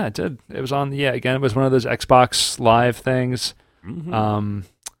decade. Yeah, it did. It was on. Yeah, again, it was one of those Xbox Live things. Mm-hmm.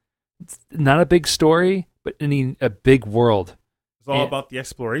 Not a big story, but a big world. It's all about the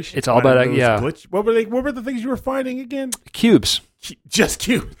exploration. It's all about What were the things you were finding again? Cubes. Just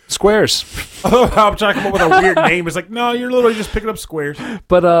cubes. Squares. I'm trying to come up with a weird name. It's like, no, you're literally just picking up squares.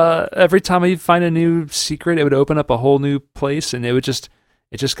 But every time I find a new secret, it would open up a whole new place, and it just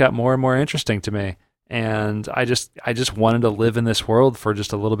got more and more interesting to me. And I just wanted to live in this world for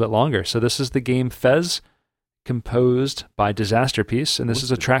just a little bit longer. So this is the game Fez, composed by Disaster Piece, and this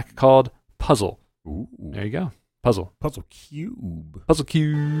is a track called Puzzle. Ooh. There you go. Puzzle. Puzzle Cube. Puzzle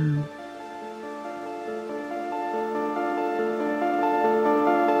Cube.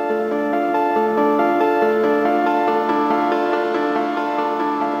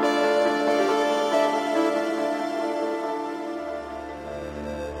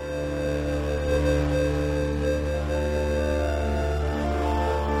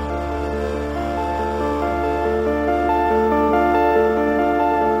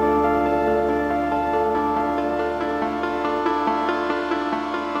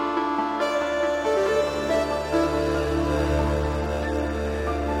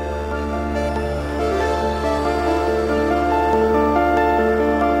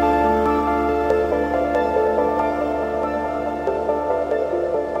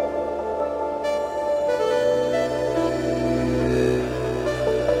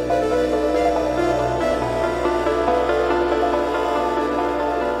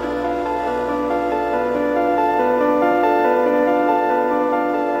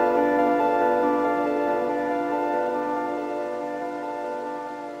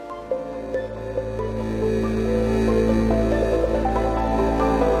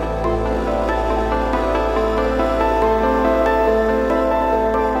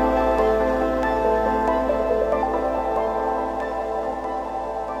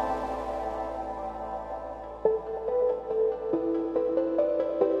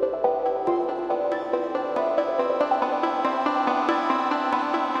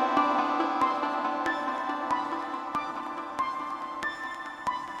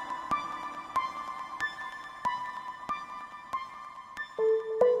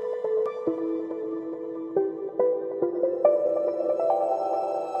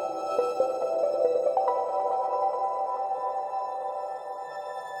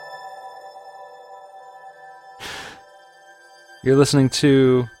 You're listening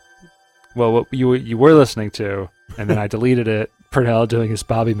to, well, what you were listening to, and then I deleted it. Purnell doing his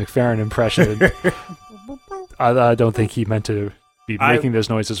Bobby McFerrin impression. I don't think he meant to be making those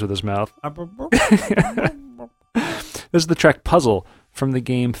noises with his mouth. This is the track Puzzle from the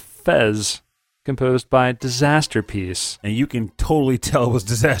game Fez, composed by Disaster Piece. And you can totally tell it was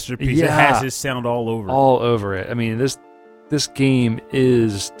Disaster Piece. Yeah. It has his sound all over it. All over it. I mean, this game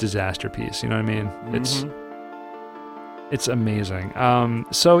is Disaster Piece. You know what I mean? Mm-hmm. It's amazing.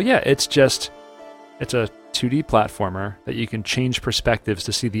 So yeah, it's a 2D platformer that you can change perspectives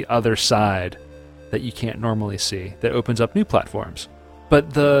to see the other side that you can't normally see, that opens up new platforms.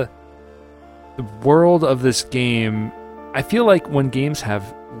 But the world of this game, I feel like when games have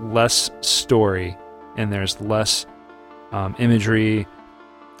less story and there's less imagery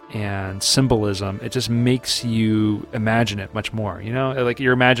and symbolism, it just makes you imagine it much more. You know, like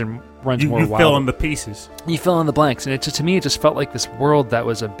your imagine runs more wild. You fill in the pieces. You fill in the blanks, and to me, it just felt like this world that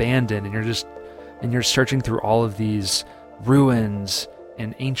was abandoned, and you're searching through all of these ruins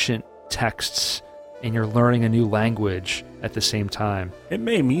and ancient texts, and you're learning a new language at the same time. It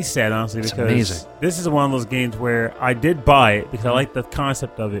made me sad, honestly, it's because amazing. This is one of those games where I did buy it because I liked the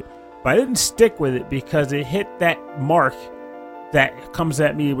concept of it, but I didn't stick with it because it hit that mark that comes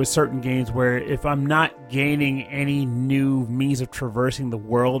at me with certain games where if I'm not gaining any new means of traversing the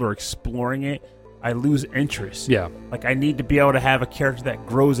world or exploring it, I lose interest. Yeah. Like, I need to be able to have a character that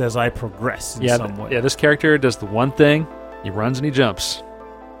grows as I progress in some way. Yeah, this character does the one thing, he runs and he jumps,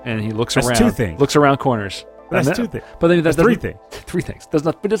 and he looks around. That's two things. Looks around corners. But that's two things. But then That's three things. Three things.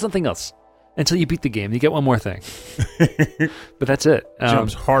 But there's nothing else until you beat the game. You get one more thing. But that's it.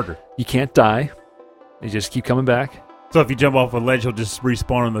 Jumps harder. You can't die. You just keep coming back. So if you jump off a ledge, he'll just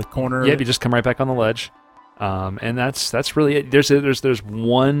respawn on the corner. Yep, you just come right back on the ledge. And that's really it. There's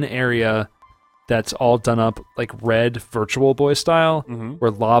one area that's all done up like red Virtual Boy style,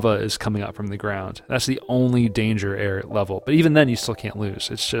 where lava is coming up from the ground. That's the only danger area level. But even then, you still can't lose.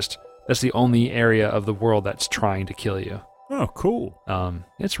 It's just that's the only area of the world that's trying to kill you. Oh, cool.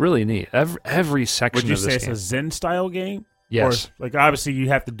 It's really neat. Every section. Would you of this say it's game. a Zen style game? Yes. Or, like obviously you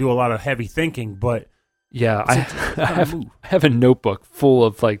have to do a lot of heavy thinking, but yeah, I have a notebook full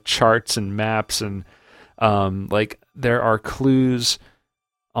of like charts and maps and like there are clues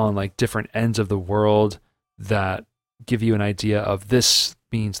on like different ends of the world that give you an idea of this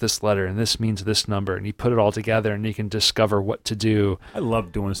means this letter and this means this number, and you put it all together and you can discover what to do. I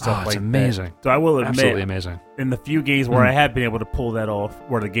love doing stuff like it's amazing. that. So I will admit, Absolutely amazing. In the few games where I have been able to pull that off,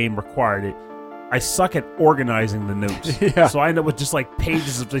 where the game required it, I suck at organizing the notes. Yeah. So I end up with just like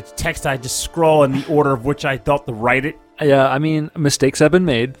pages of the text I just scroll in the order of which I thought to write it. Yeah, I mean, mistakes have been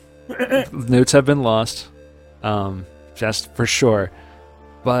made. Notes have been lost. Just for sure.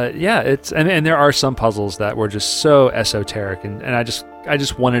 But yeah, it's and there are some puzzles that were just so esoteric, and I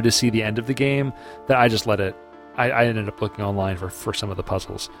just wanted to see the end of the game that I just let it. I ended up looking online for some of the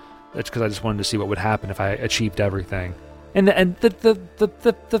puzzles. It's because I just wanted to see what would happen if I achieved everything. And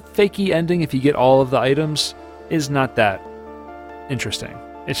the fakey ending, if you get all of the items, is not that interesting.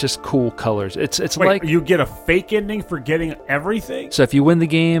 It's just cool colors. It's Wait, like you get a fake ending for getting everything. so if you win the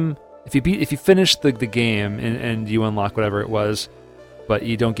game, if you finish the game and you unlock whatever it was, but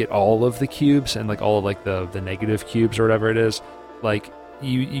you don't get all of the cubes and like all of like the negative cubes or whatever it is, like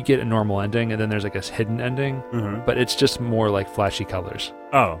you get a normal ending and then there's like a hidden ending, but it's just more like flashy colors.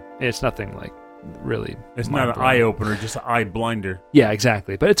 Oh, It's nothing like really. it's not an mind-blowing. eye opener, just an eye blinder. Yeah,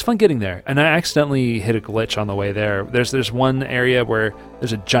 exactly. But it's fun getting there. And I accidentally hit a glitch on the way there. There's one area where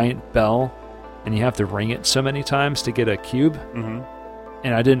there's a giant bell and you have to ring it so many times to get a cube. Mm-hmm.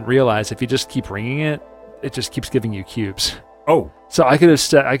 And I didn't realize if you just keep ringing it, it just keeps giving you cubes. Oh, So I could have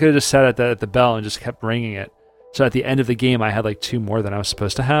just sat at the bell and just kept ringing it. So at the end of the game, I had like 2 more than I was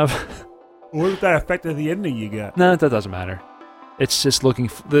supposed to have. what if that affected the ending you got? No, that doesn't matter. It's just looking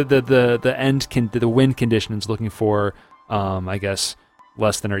the win condition is looking for I guess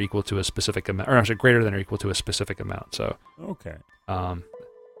less than or equal to a specific amount, or actually greater than or equal to a specific amount. So Okay. um,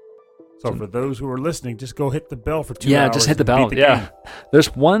 So for those who are listening, just go hit the bell for 2 hours. yeah, just hit the and bell. beat the Yeah, game.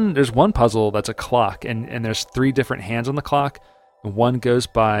 there's one puzzle that's a clock, and there's 3 different hands on the clock. And one goes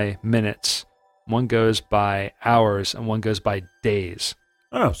by minutes, one goes by hours, and one goes by days.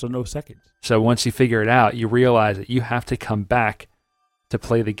 Oh, so no seconds. So once you figure it out, you realize that you have to come back to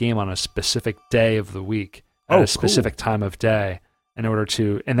play the game on a specific day of the week at Oh, a specific time of day in order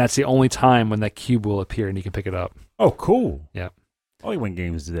to, and that's the only time when that cube will appear and you can pick it up. Oh, cool. Yeah. Only when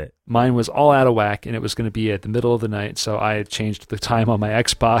games do that. Mine was all out of whack, and it was going to be at the middle of the night, so I changed the time on my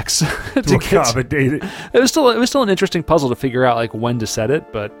Xbox To accommodate it. It was still an interesting puzzle to figure out like when to set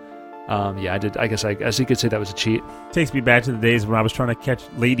it, but yeah, I did. I guess you could say that was a cheat. Takes me back to the days when I was trying to catch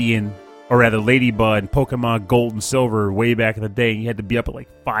Ladybug and Pokemon Gold and Silver way back in the day. You had to be up at like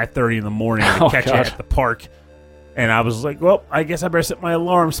 5:30 in the morning to Oh, catch God. it at the park. And I was like, well, I guess I better set my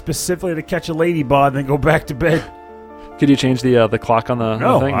alarm specifically to catch a Ladybug and then go back to bed. Could you change the clock on the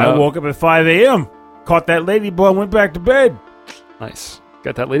No, thing? I woke up at 5 a.m., caught that Ladybug, and went back to bed. Nice.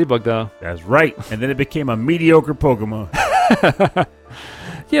 Got that ladybug though. That's right. And then it became a mediocre Pokemon.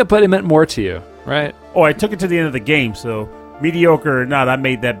 Yeah, but it meant more to you, right? Oh, I took it to the end of the game, so mediocre or not, I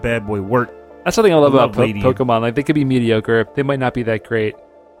made that bad boy work. That's something I love about Lady. Pokemon. Like they could be mediocre, they might not be that great,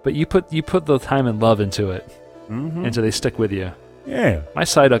 but you put the time and love into it, and so they stick with you. Yeah. My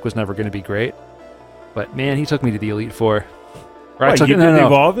Psyduck was never going to be great, but man, he took me to the Elite Four. Or What, you didn't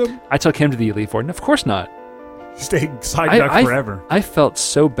evolve him? I took him to the Elite Four. No, of course not. Stay Psyduck forever. I felt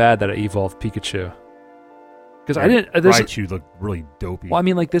so bad that I evolved Pikachu because I didn't. Raichu looked really dopey. Well, I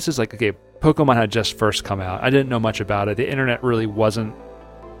mean, like this is like okay, Pokemon had just first come out. I didn't know much about it. The internet really wasn't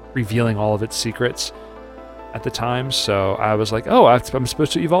revealing all of its secrets at the time, so I was like, oh, I'm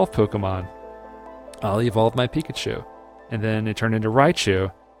supposed to evolve Pokemon. I'll evolve my Pikachu, and then it turned into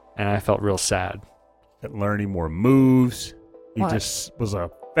Raichu, and I felt real sad. At learning more moves. He What? just was a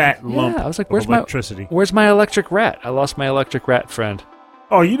fat lump I was like, of where's electricity. Where's my electric rat? I lost my electric rat friend.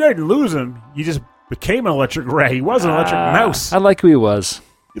 Oh, you didn't lose him. You just became an electric rat. He was an electric mouse. I like who he was.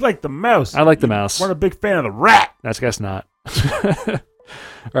 You like the mouse. I like the You mouse. weren't a big fan of the rat. I guess not.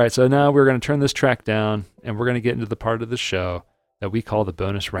 All right, so now we're going to turn this track down, and we're going to get into the part of the show that we call the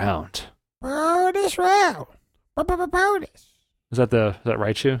bonus round. Bonus round. bonus. Is that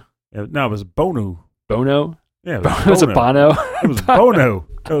Raichu? No, it was Bono. Bono? Yeah, It was a Bono. It was Bono.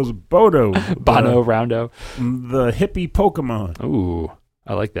 It was Bono. Bono Roundo. The hippie Pokemon. Ooh,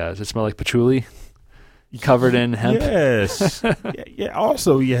 I like that. Does it smell like patchouli? Covered in hemp? Yes. yeah,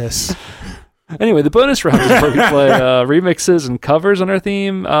 also, yes. Anyway, the bonus round is where we play remixes and covers on our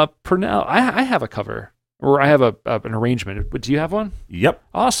theme. Per now, I have a cover, or I have an arrangement. Do you have one? Yep.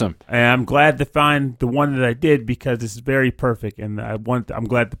 Awesome. And I'm glad to find the one that I did because it's very perfect, and I'm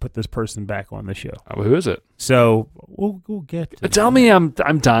glad to put this person back on the show. Who is it? So we'll get to Tell me I'm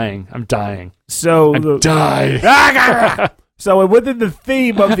dying. I'm dying. So I'm dying. So within the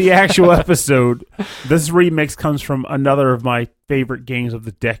theme of the actual episode, this remix comes from another of my favorite games of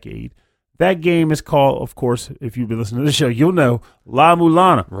the decade. That game is called, of course, if you've been listening to the show, you'll know, La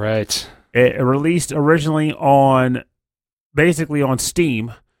Mulana. Right. It released originally on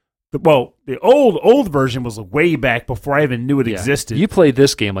Steam. The old version was way back before I even knew it existed. You played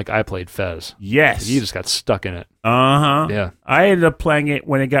this game like I played Fez. Yes. You just got stuck in it. Uh-huh. Yeah. I ended up playing it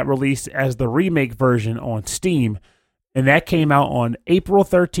when it got released as the remake version on Steam, and that came out on April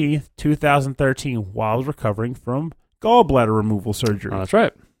 13th, 2013, while I was recovering from gallbladder removal surgery. Oh, that's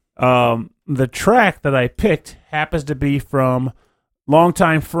right. The track that I picked happens to be from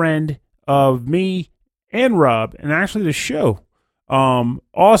longtime friend of me and Rob, and actually the show,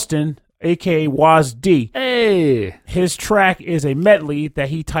 Austin, a.k.a. Waz D. Hey! His track is a medley that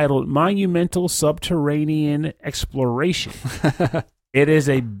he titled Monumental Subterranean Exploration. It is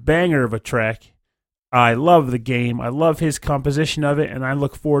a banger of a track. I love the game. I love his composition of it, and I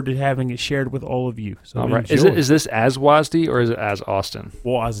look forward to having it shared with all of you. So All right. enjoy. Is this as Wazd or is it as Austin?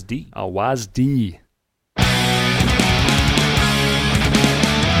 Waz D. Oh, Wazd.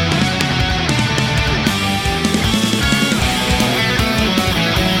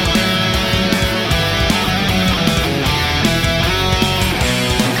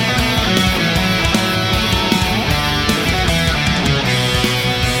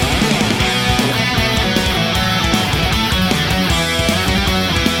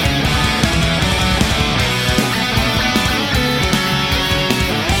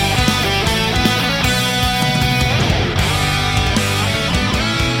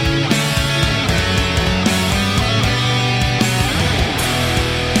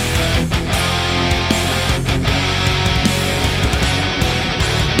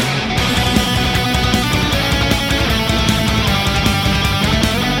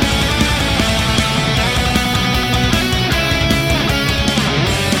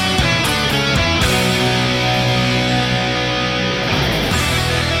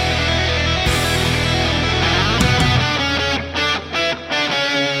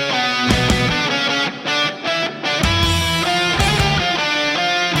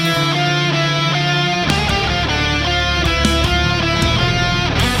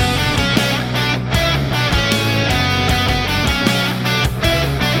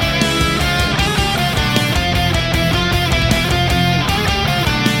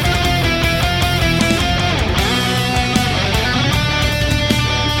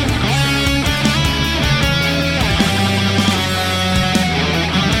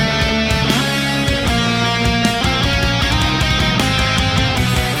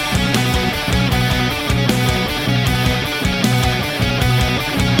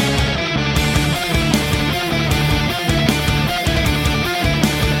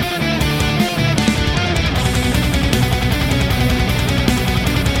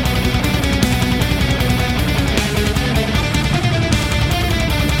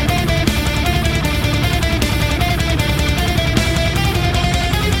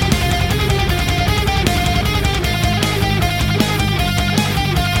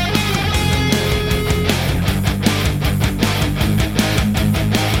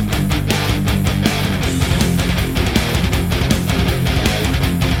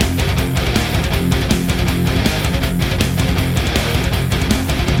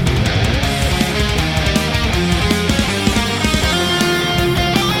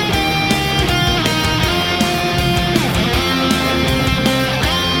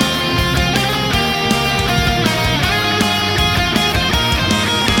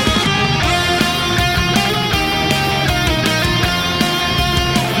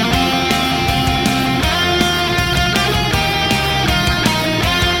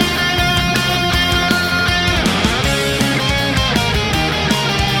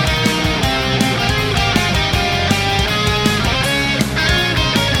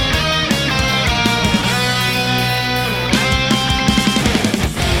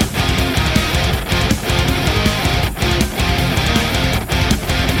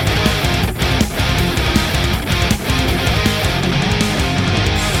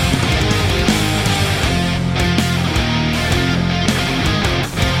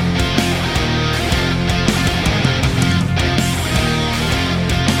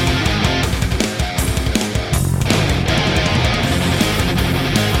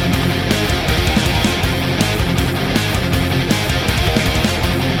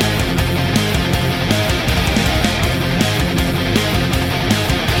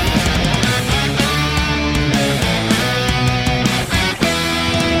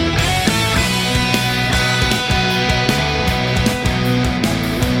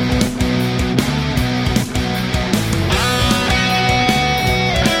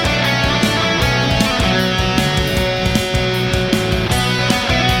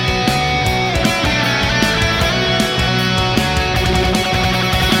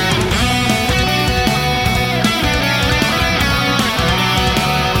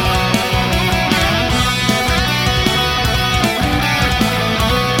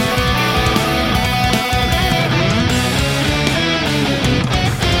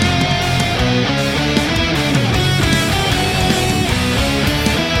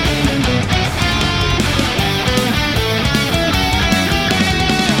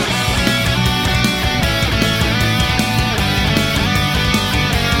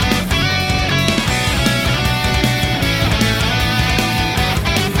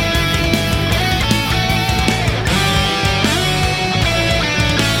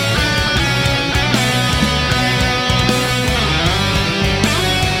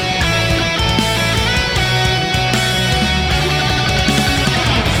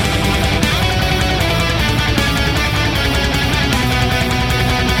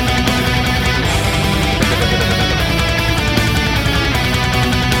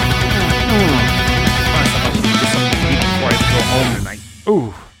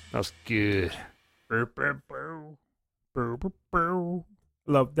 Ooh, that was good.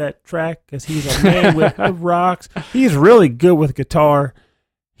 Love that track because he's a man with the rocks. He's really good with guitar.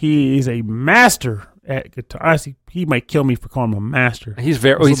 He is a master at guitar. Honestly, he might kill me for calling him a master. He's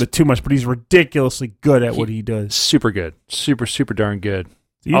very a little bit too much, but he's ridiculously good at what he does. Super good. Super darn good.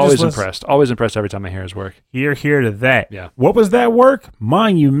 So always impressed. Always impressed every time I hear his work. Here to that. Yeah. What was that work?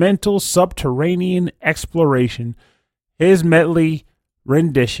 Monumental subterranean exploration. His medley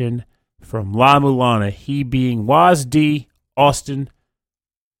rendition from La Mulana. He being Waz D. Austin.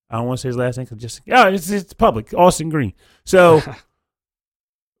 I don't want to say his last name because it's public. Austin Green. So,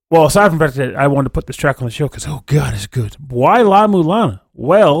 well, aside from the fact that I wanted to put this track on the show because, oh, God, it's good. Why La Mulana?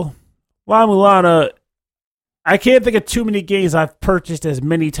 Well, La Mulana, I can't think of too many games I've purchased as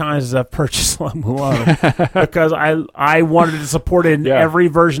many times as I've purchased La Mulana because I wanted to support it in every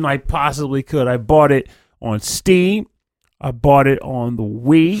version I possibly could. I bought it on Steam. I bought it on the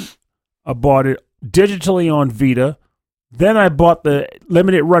Wii. I bought it digitally on Vita. Then I bought the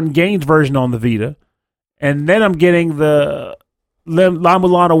limited run games version on the Vita. And then I'm getting the La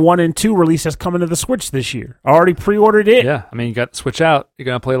Mulana 1 and 2 release that's coming to the Switch this year. I already pre-ordered it. Yeah, I mean, you got the Switch out. You're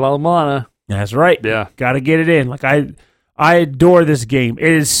going to play La Mulana. That's right. Yeah. Got to get it in. Like I adore this game.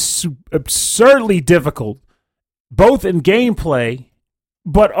 It is absurdly difficult, both in gameplay,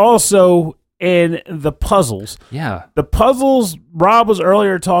 but also in the puzzles. Yeah. The puzzles, Rob was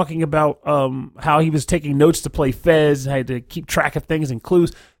earlier talking about how he was taking notes to play Fez, had to keep track of things and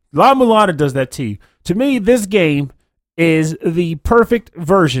clues. La Mulana does that to you. To me, this game is the perfect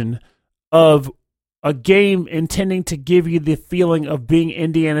version of a game intending to give you the feeling of being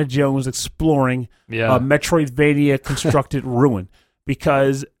Indiana Jones exploring a Metroidvania constructed ruin,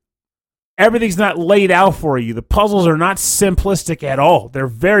 because everything's not laid out for you. The puzzles are not simplistic at all. They're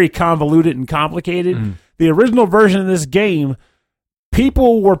very convoluted and complicated. The original version of this game,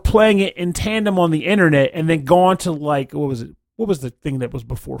 people were playing it in tandem on the internet and then gone to what was it? What was the thing that was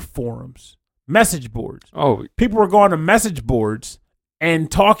before forums? Message boards. Oh. People were going to message boards and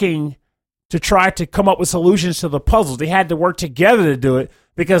talking to try to come up with solutions to the puzzles. They had to work together to do it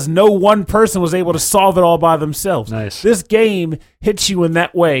because no one person was able to solve it all by themselves. Nice. This game hits you in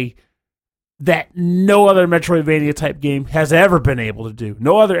that way that no other Metroidvania type game has ever been able to do.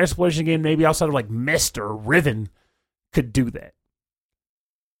 No other exploration game, maybe outside of like Myst or Riven, could do that.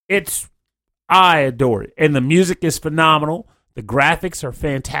 I adore it. And the music is phenomenal. The graphics are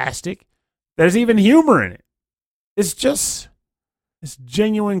fantastic. There's even humor in it. It's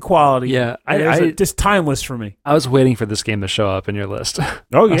genuine quality. Yeah. It's just timeless for me. I was waiting for this game to show up in your list.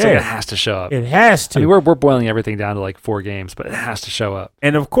 Oh, yeah. It has to show up. It has to. I mean, we're boiling everything down to like 4 games, but it has to show up.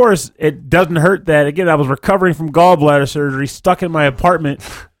 And of course, it doesn't hurt that, again, I was recovering from gallbladder surgery, stuck in my apartment.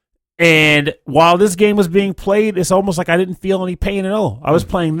 And while this game was being played, it's almost like I didn't feel any pain at all. I was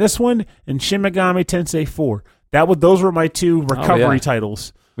playing this one and Shin Megami Tensei 4. Those were my 2 recovery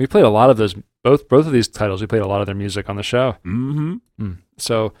titles. We played a lot of those. Both of these titles, we played a lot of their music on the show. Mm-hmm.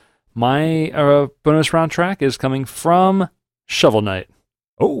 So my bonus round track is coming from Shovel Knight.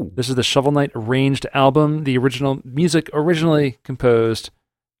 Oh. This is the Shovel Knight arranged album. The original music originally composed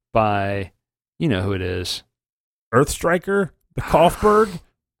by, you know who it is. Earthstriker? The Kaufberg?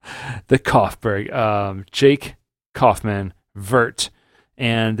 The Kaufberg. Jake Kaufman, Vert.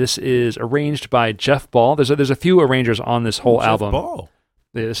 And this is arranged by Jeff Ball. There's a few arrangers on this whole album. Jeff Ball.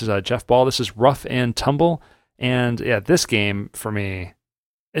 This is Jeff Ball. This is Rough and Tumble. And yeah, this game for me,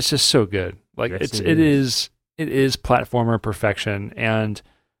 it's just so good. Like yes, it is platformer perfection, and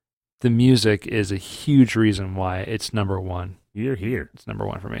the music is a huge reason why it's number 1. You're here. It's number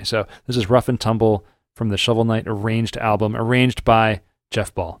 1 for me. So this is Rough and Tumble from the Shovel Knight arranged album, arranged by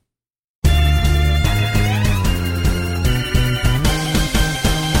Jeff Ball.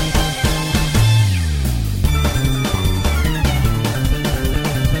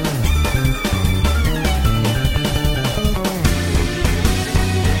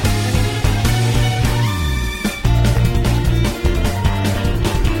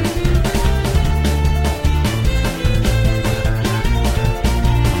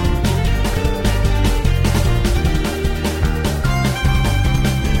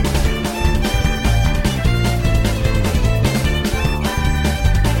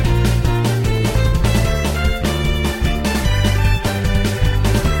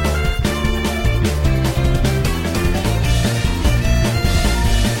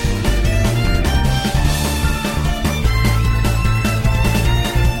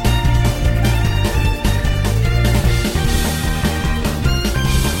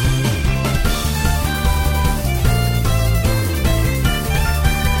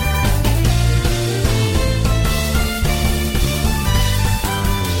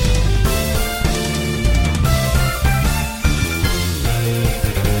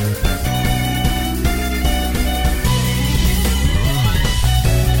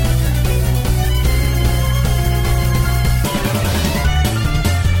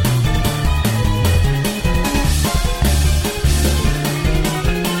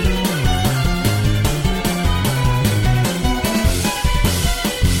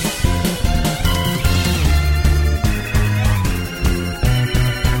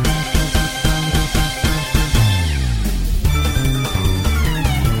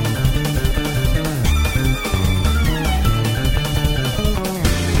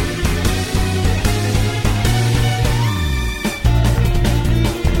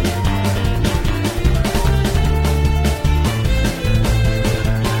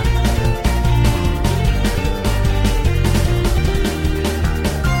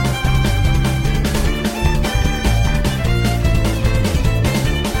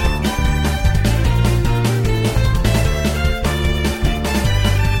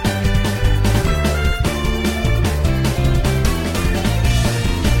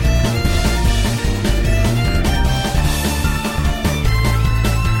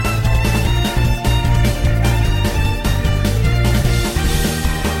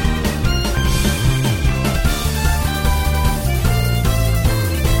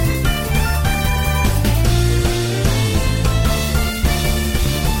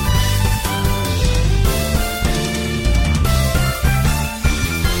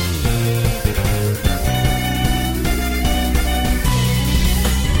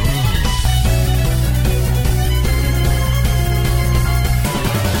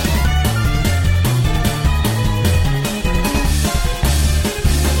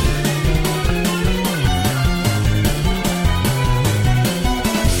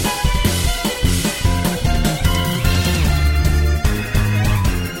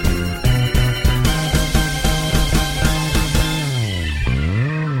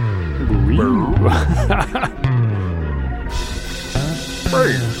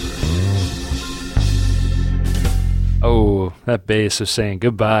 that bass is saying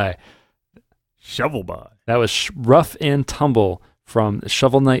goodbye. Shovel by. That was Rough and Tumble from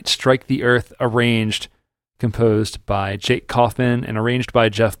Shovel Knight Strike the Earth, arranged, composed by Jake Kaufman, and arranged by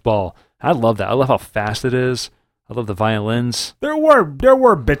Jeff Ball. I love that. I love how fast it is. I love the violins. There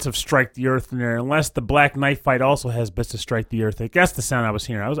were bits of Strike the Earth in there, unless the Black Knight fight also has bits of Strike the Earth. That's the sound I was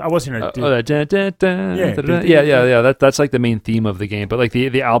hearing. I was hearing Yeah. That's like the main theme of the game. But like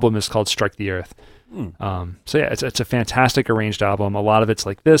the album is called Strike the Earth. So yeah, it's a fantastic arranged album. A lot of it's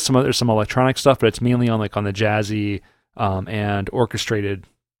like this. There's some electronic stuff, but it's mainly on the jazzy and orchestrated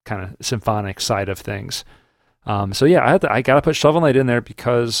kind of symphonic side of things. So yeah, I gotta put Shovel Knight in there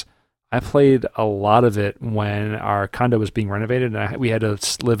because I played a lot of it when our condo was being renovated, and we had to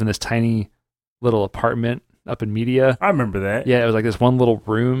live in this tiny little apartment up in Media. I remember that. Yeah, it was like this one little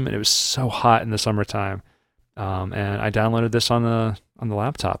room, and it was so hot in the summertime. And I downloaded this on the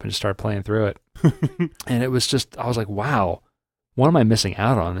laptop and just started playing through it. And it was just, I was like, wow, what am I missing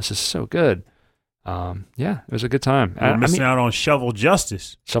out on? This is so good. Yeah, it was a good time. You're missing out on Shovel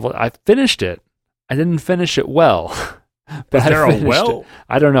Justice. I finished it. I didn't finish it well. But is there a well?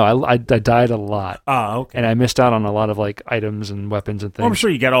 I don't know. I died a lot. Oh, okay. And I missed out on a lot of like items and weapons and things. Well, I'm sure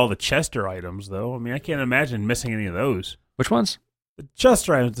you got all the Chester items, though. I mean, I can't imagine missing any of those. Which ones? The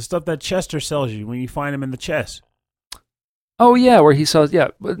Chester items, the stuff that Chester sells you when you find them in the chest. Oh, yeah, where he sells, yeah,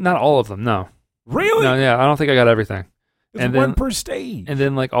 but not all of them, no. Really? No, yeah, I don't think I got everything. There's one per stage. And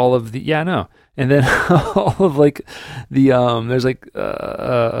then like all of the, yeah, no. And then all of like the, there's like,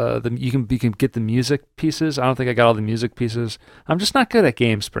 you can get the music pieces. I don't think I got all the music pieces. I'm just not good at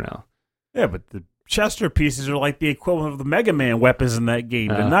games, Pernell. Yeah, but the Chester pieces are like the equivalent of the Mega Man weapons in that game.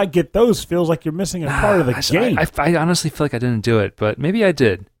 To not get those feels like you're missing a part of the game. I honestly feel like I didn't do it, but maybe I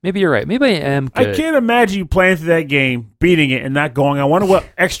did. Maybe you're right. Maybe I am good. I can't imagine you playing through that game, beating it, and not going, I wonder what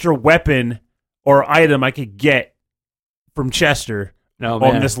extra weapon or item I could get from Chester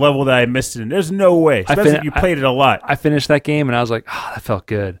on this level that I missed it in. There's no way, especially if you played it a lot. I finished that game, and I was like, oh, that felt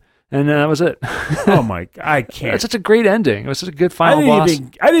good. And then that was it. Oh, my God. I can't. It's such a great ending. It was such a good final boss.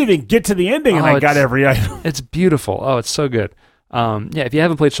 I didn't even get to the ending, and I got every item. It's beautiful. Oh, it's so good. Yeah, if you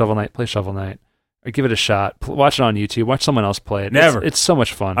haven't played Shovel Knight, play Shovel Knight. Or give it a shot. Watch it on YouTube. Watch someone else play it. Never. It's so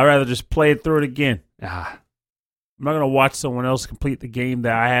much fun. I'd rather just play it through it again. Ah. I'm not going to watch someone else complete the game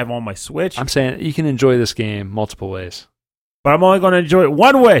that I have on my Switch. I'm saying you can enjoy this game multiple ways. But I'm only going to enjoy it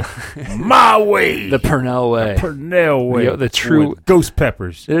one way. My way. The Pernell way. The Pernell way. The true Ghost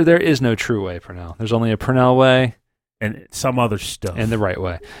Peppers. There is no true way, Pernell. There's only a Pernell way. And some other stuff. And the right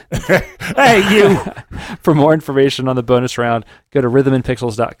way. Hey, you. For more information on the bonus round, go to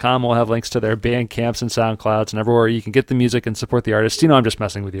rhythmandpixels.com. We'll have links to their Bandcamps and SoundClouds and everywhere you can get the music and support the artist. You know I'm just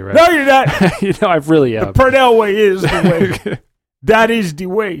messing with you, right? No, you're not. You know, I really am. The Pernell way is the way. That is the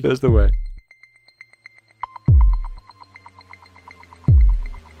way. That's the way.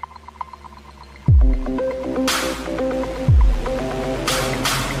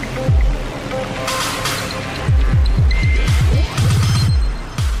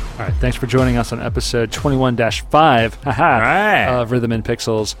 All right, thanks for joining us on episode 21-5 of Rhythm and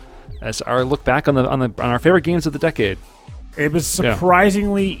Pixels as our look back on our favorite games of the decade. It was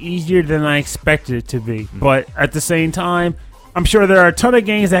surprisingly easier than I expected it to be, but at the same time, I'm sure there are a ton of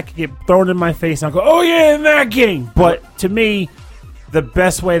games that could get thrown in my face and I'll go, oh yeah, in that game. But to me, the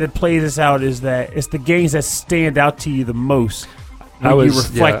best way to play this out is that it's the games that stand out to you the most when you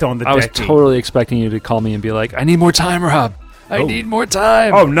reflect on the decade. I was totally expecting you to call me and be like, I need more time, Rob. I need more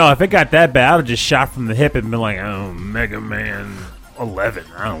time. Oh, no. If it got that bad, I would have just shot from the hip and been like, oh, Mega Man 11.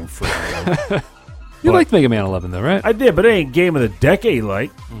 I don't freaking know. You liked Mega Man 11, though, right? I did, but it ain't game of the decade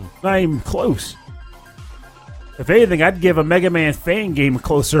like. Not even close. If anything, I'd give a Mega Man fan game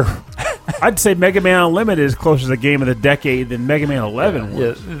closer. I'd say Mega Man Unlimited is closer to the game of the decade than Mega Man 11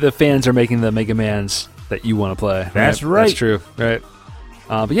 was. Yeah, the fans are making the Mega Mans that you want to play. That's right. That's true, right?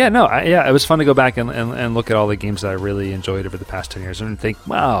 But yeah, no, it was fun to go back and look at all the games that I really enjoyed over the past 10 years and think,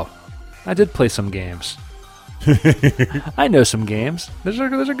 wow, I did play some games. I know some games. Those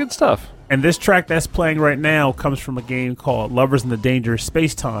are good stuff. And this track that's playing right now comes from a game called Lovers in the Dangerous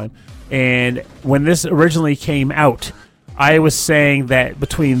Space-Time. And when this originally came out, I was saying that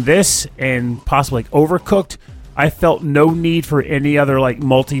between this and possibly like Overcooked, I felt no need for any other like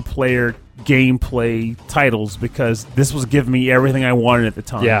multiplayer gameplay titles because this was giving me everything I wanted at the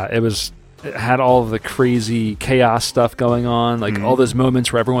time. Yeah, it had all of the crazy chaos stuff going on, like all those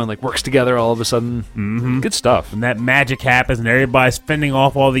moments where everyone like works together all of a sudden. Good stuff. And that magic happens and everybody's fending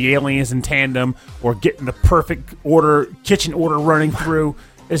off all the aliens in tandem or getting the perfect kitchen order running through.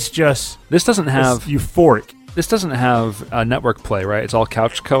 It's just it's euphoric. This doesn't have network play, right? It's all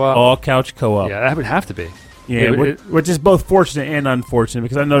couch co-op? All couch co-op. Yeah, that would have to be. Yeah, which is both fortunate and unfortunate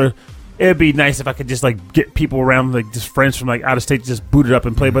because I know it'd be nice if I could just like get people around, like just friends from like out of state, to just boot it up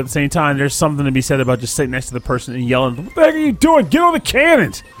and play. But at the same time, there's something to be said about just sitting next to the person and yelling, "What the heck are you doing? Get on the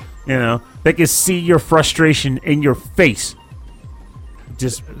cannons!" You know, they can see your frustration in your face.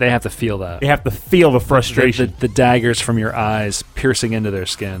 Just They have to feel that. they have to feel the frustration, The daggers from your eyes piercing into their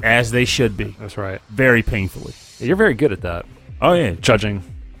skin. as they should be, That's right. very painfully. You're very good at that. Oh yeah, Judging.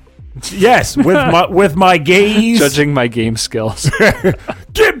 yes, with my gaze, Judging my game skills.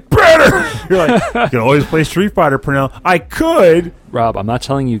 get better. You're like, you can always play Street Fighter, Pernell. I could. Rob, I'm not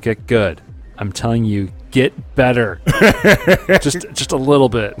telling you get good. I'm telling you get better. just a little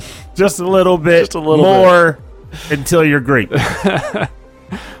bit. Just a little bit Just a little more until you're great.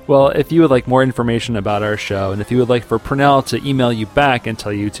 Well, if you would like more information about our show, and if you would like for Pernell to email you back and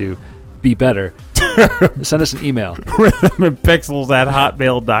tell you to be better, send us an email.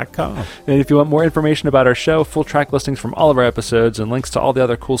 Rhythmandpixels@hotmail.com. And if you want more information about our show, full track listings from all of our episodes, and links to all the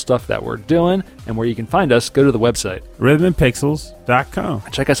other cool stuff that we're doing, and where you can find us, go to the website. Rhythmandpixels.com.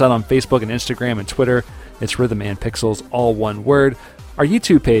 Check us out on Facebook and Instagram and Twitter. It's Rhythm and Pixels, all one word. Our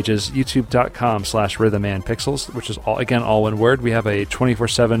YouTube page is youtube.com/rhythmandpixels, which is all one word. We have a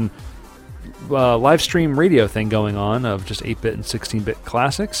 24/7 live stream radio thing going on of just 8-bit and 16-bit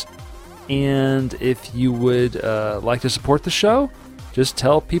classics. And if you would like to support the show, just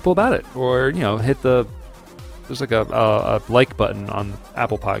tell people about it, or hit there's like a like button on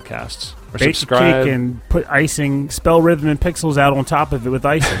Apple Podcasts, or Bake subscribe. cake and put icing. Spell Rhythm and Pixels out on top of it with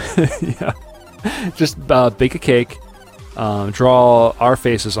icing. Yeah, just bake a cake, draw our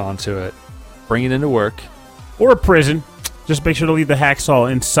faces onto it, bring it into work. Or a prison. Just make sure to leave the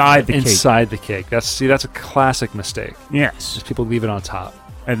hacksaw inside the cake. Inside the cake. That's a classic mistake. Yes. Just people leave it on top.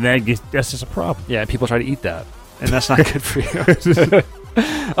 And then that's just a problem. Yeah, and people try to eat that, and that's not good for you.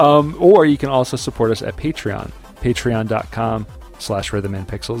 Or you can also support us at Patreon.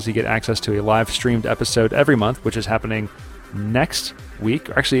 Patreon.com/rhythmandpixels. You get access to a live streamed episode every month, which is happening next week.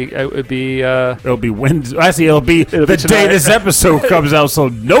 Actually, it would be It'll be Wednesday. Actually, it'll be the be day tonight. this episode comes out. So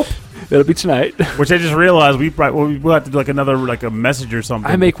nope. it'll be tonight. Which I just realized we'll have to do like another like a message or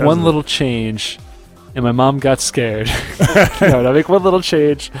something. I make because one of- little change, and my mom got scared. No, I make one little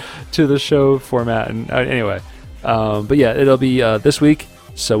change to the show format, and anyway. But yeah, it'll be this week,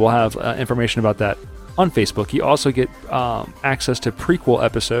 so we'll have information about that on Facebook. You also get access to prequel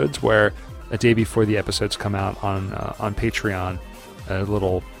episodes, where a day before the episodes come out on Patreon,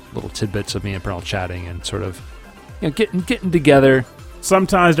 little tidbits of me and Pernell chatting and sort of getting together.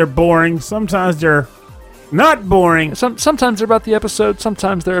 Sometimes they're boring. Sometimes they're not boring. Sometimes they're about the episode.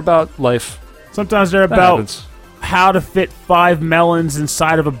 Sometimes they're about life. Sometimes they're That about happens. how to fit 5 melons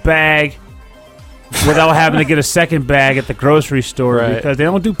inside of a bag without having to get a second bag at the grocery store, Right. because they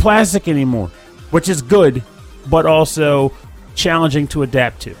don't do plastic anymore, which is good, but also challenging to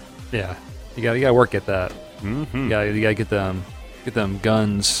adapt to. Yeah, you gotta work at that. You gotta get them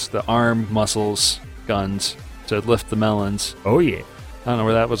guns, the arm muscles guns to lift the melons. Oh yeah. I don't know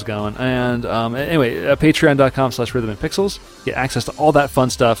where that was going. And anyway, patreon.com/rhythmandpixels. Get access to all that fun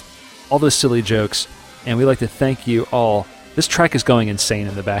stuff, all those silly jokes, and we'd like to thank you all. This track is going insane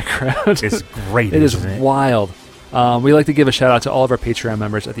in the background. It's great. It is isn't it? wild. We like to give a shout out to all of our Patreon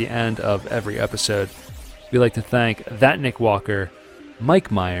members at the end of every episode. We'd like to thank That Nick Walker,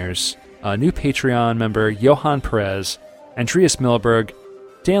 Mike Myers, new Patreon member Johan Perez, Andreas Milberg,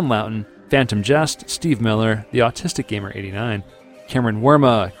 Dan Loughton, Phantom Jest, Steve Miller, The Autistic Gamer 89, Cameron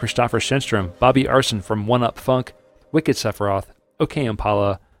Werma, Christopher Shenstrom, Bobby Arson from One Up Funk, Wicked Sephiroth, OK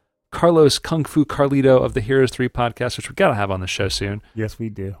Impala, Carlos Kung Fu Carlito of the Heroes 3 podcast, which we got to have on the show soon. Yes, we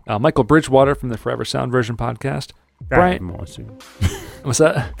do. Michael Bridgewater from the Forever Sound Version podcast. Gotta Brian- have him on soon. What's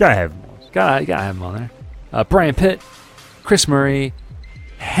that? Gotta have him on. Gotta have him on there. Brian Pitt, Chris Murray,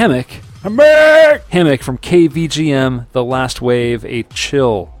 Hammock from KVGM, The Last Wave, a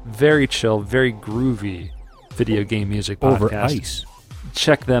chill, very groovy video game music podcast. Over ice.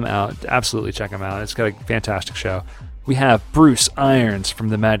 Check them out. Absolutely check them out. It's got a fantastic show. We have Bruce Irons from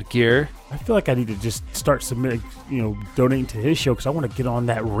the Mad Gear. I feel like I need to just start submitting, donating to his show because I want to get on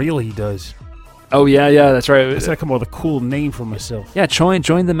that reel he does. Oh, yeah, that's right. I just gotta come up with a cool name for myself. Yeah, join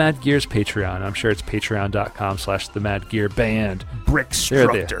the Mad Gear's Patreon. I'm sure it's patreon.com/the Mad Gear Band. Brick They're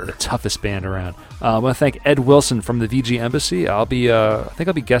the toughest band around. I want to thank Ed Wilson from the VG Embassy. I think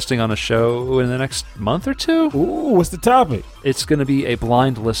I'll be guesting on a show in the next month or two. Ooh, what's the topic? It's going to be a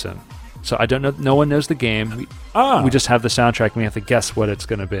blind listen. So I don't know. No one knows the game. We just have the soundtrack, and we have to guess what it's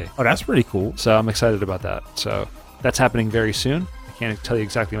going to be. Oh, that's pretty cool. So I'm excited about that. So that's happening very soon. I can't tell you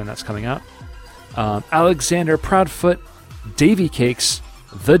exactly when that's coming out. Alexander Proudfoot, Davy Cakes,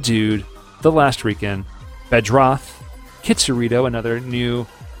 The Dude, The Last Weekend, Bedroth, Kitsurito, another new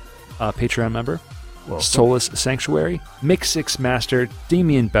Patreon member, Solus Sanctuary, Mix6 Master,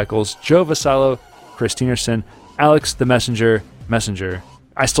 Damian Beckles, Joe Vasallo, Chris Tienerson, Alex the Messenger,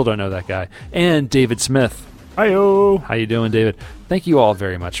 I still don't know that guy, and David Smith. Hi-yo. How you doing, David? Thank you all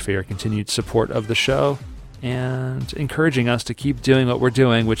very much for your continued support of the show and encouraging us to keep doing what we're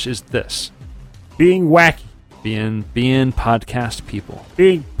doing, which is this. Being wacky. Being podcast people.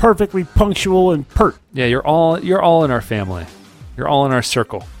 Being perfectly punctual and pert. Yeah, you're all in our family. You're all in our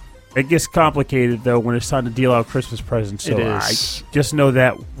circle. It gets complicated, though, when it's time to deal out Christmas presents. So It is. I just know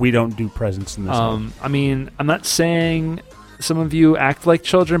that we don't do presents in this house. I mean, I'm not saying some of you act like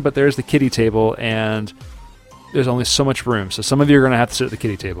children, but there's the kiddie table, and there's only so much room. So some of you are going to have to sit at the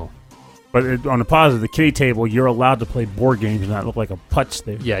kiddie table. But on the positive, the kiddie table, you're allowed to play board games and not look like a putz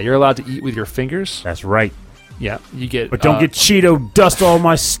there. Yeah, you're allowed to eat with your fingers. That's right. Yeah, you get. But don't get Cheeto dust all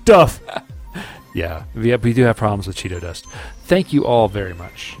my stuff. Yeah, we do have problems with Cheeto dust. Thank you all very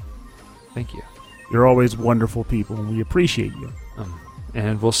much. Thank you. You're always wonderful people, and we appreciate you.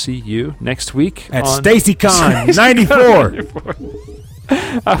 And we'll see you next week At on StacyCon 94.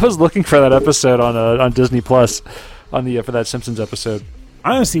 I was looking for that episode on Disney Plus on the for that Simpsons episode.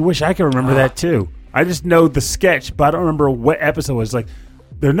 I honestly wish I could remember that too. I just know the sketch, but I don't remember what episode it was. Like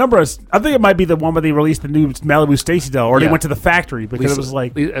the number is, I think it might be the one where they released the new Malibu Stacy doll, or they went to the factory because it was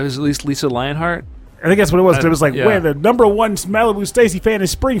like it was at least Lisa Lionheart. I think that's what it was. It was like, yeah. where the number one Malibu Stacy fan in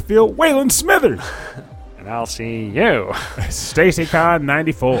Springfield, Waylon Smithers. And I'll see you. StacyCon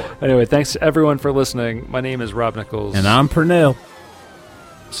 94. Anyway, thanks to everyone for listening. My name is Rob Nichols. And I'm Pernell.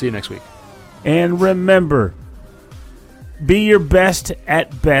 See you next week. And remember, be your best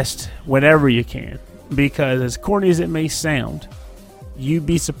at best whenever you can. Because as corny as it may sound, you'd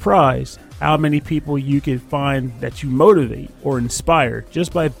be surprised how many people you can find that you motivate or inspire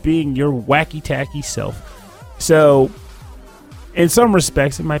just by being your wacky-tacky self. So, in some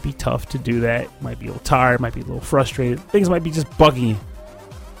respects, it might be tough to do that. It might be a little tired, might be a little frustrated. Things might be just bugging you. You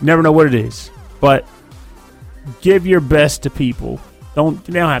never know what it is. But give your best to people. You don't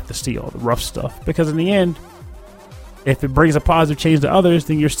have to see all the rough stuff. Because in the end, if it brings a positive change to others,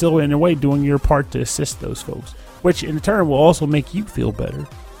 then you're still in a way doing your part to assist those folks. Which in turn will also make you feel better.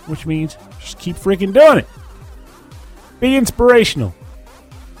 Which means just keep freaking doing it. Be inspirational.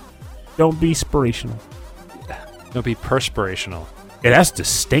 Don't be spirational. Don't be perspirational. Yeah, that's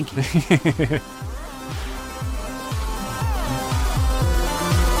just stinky.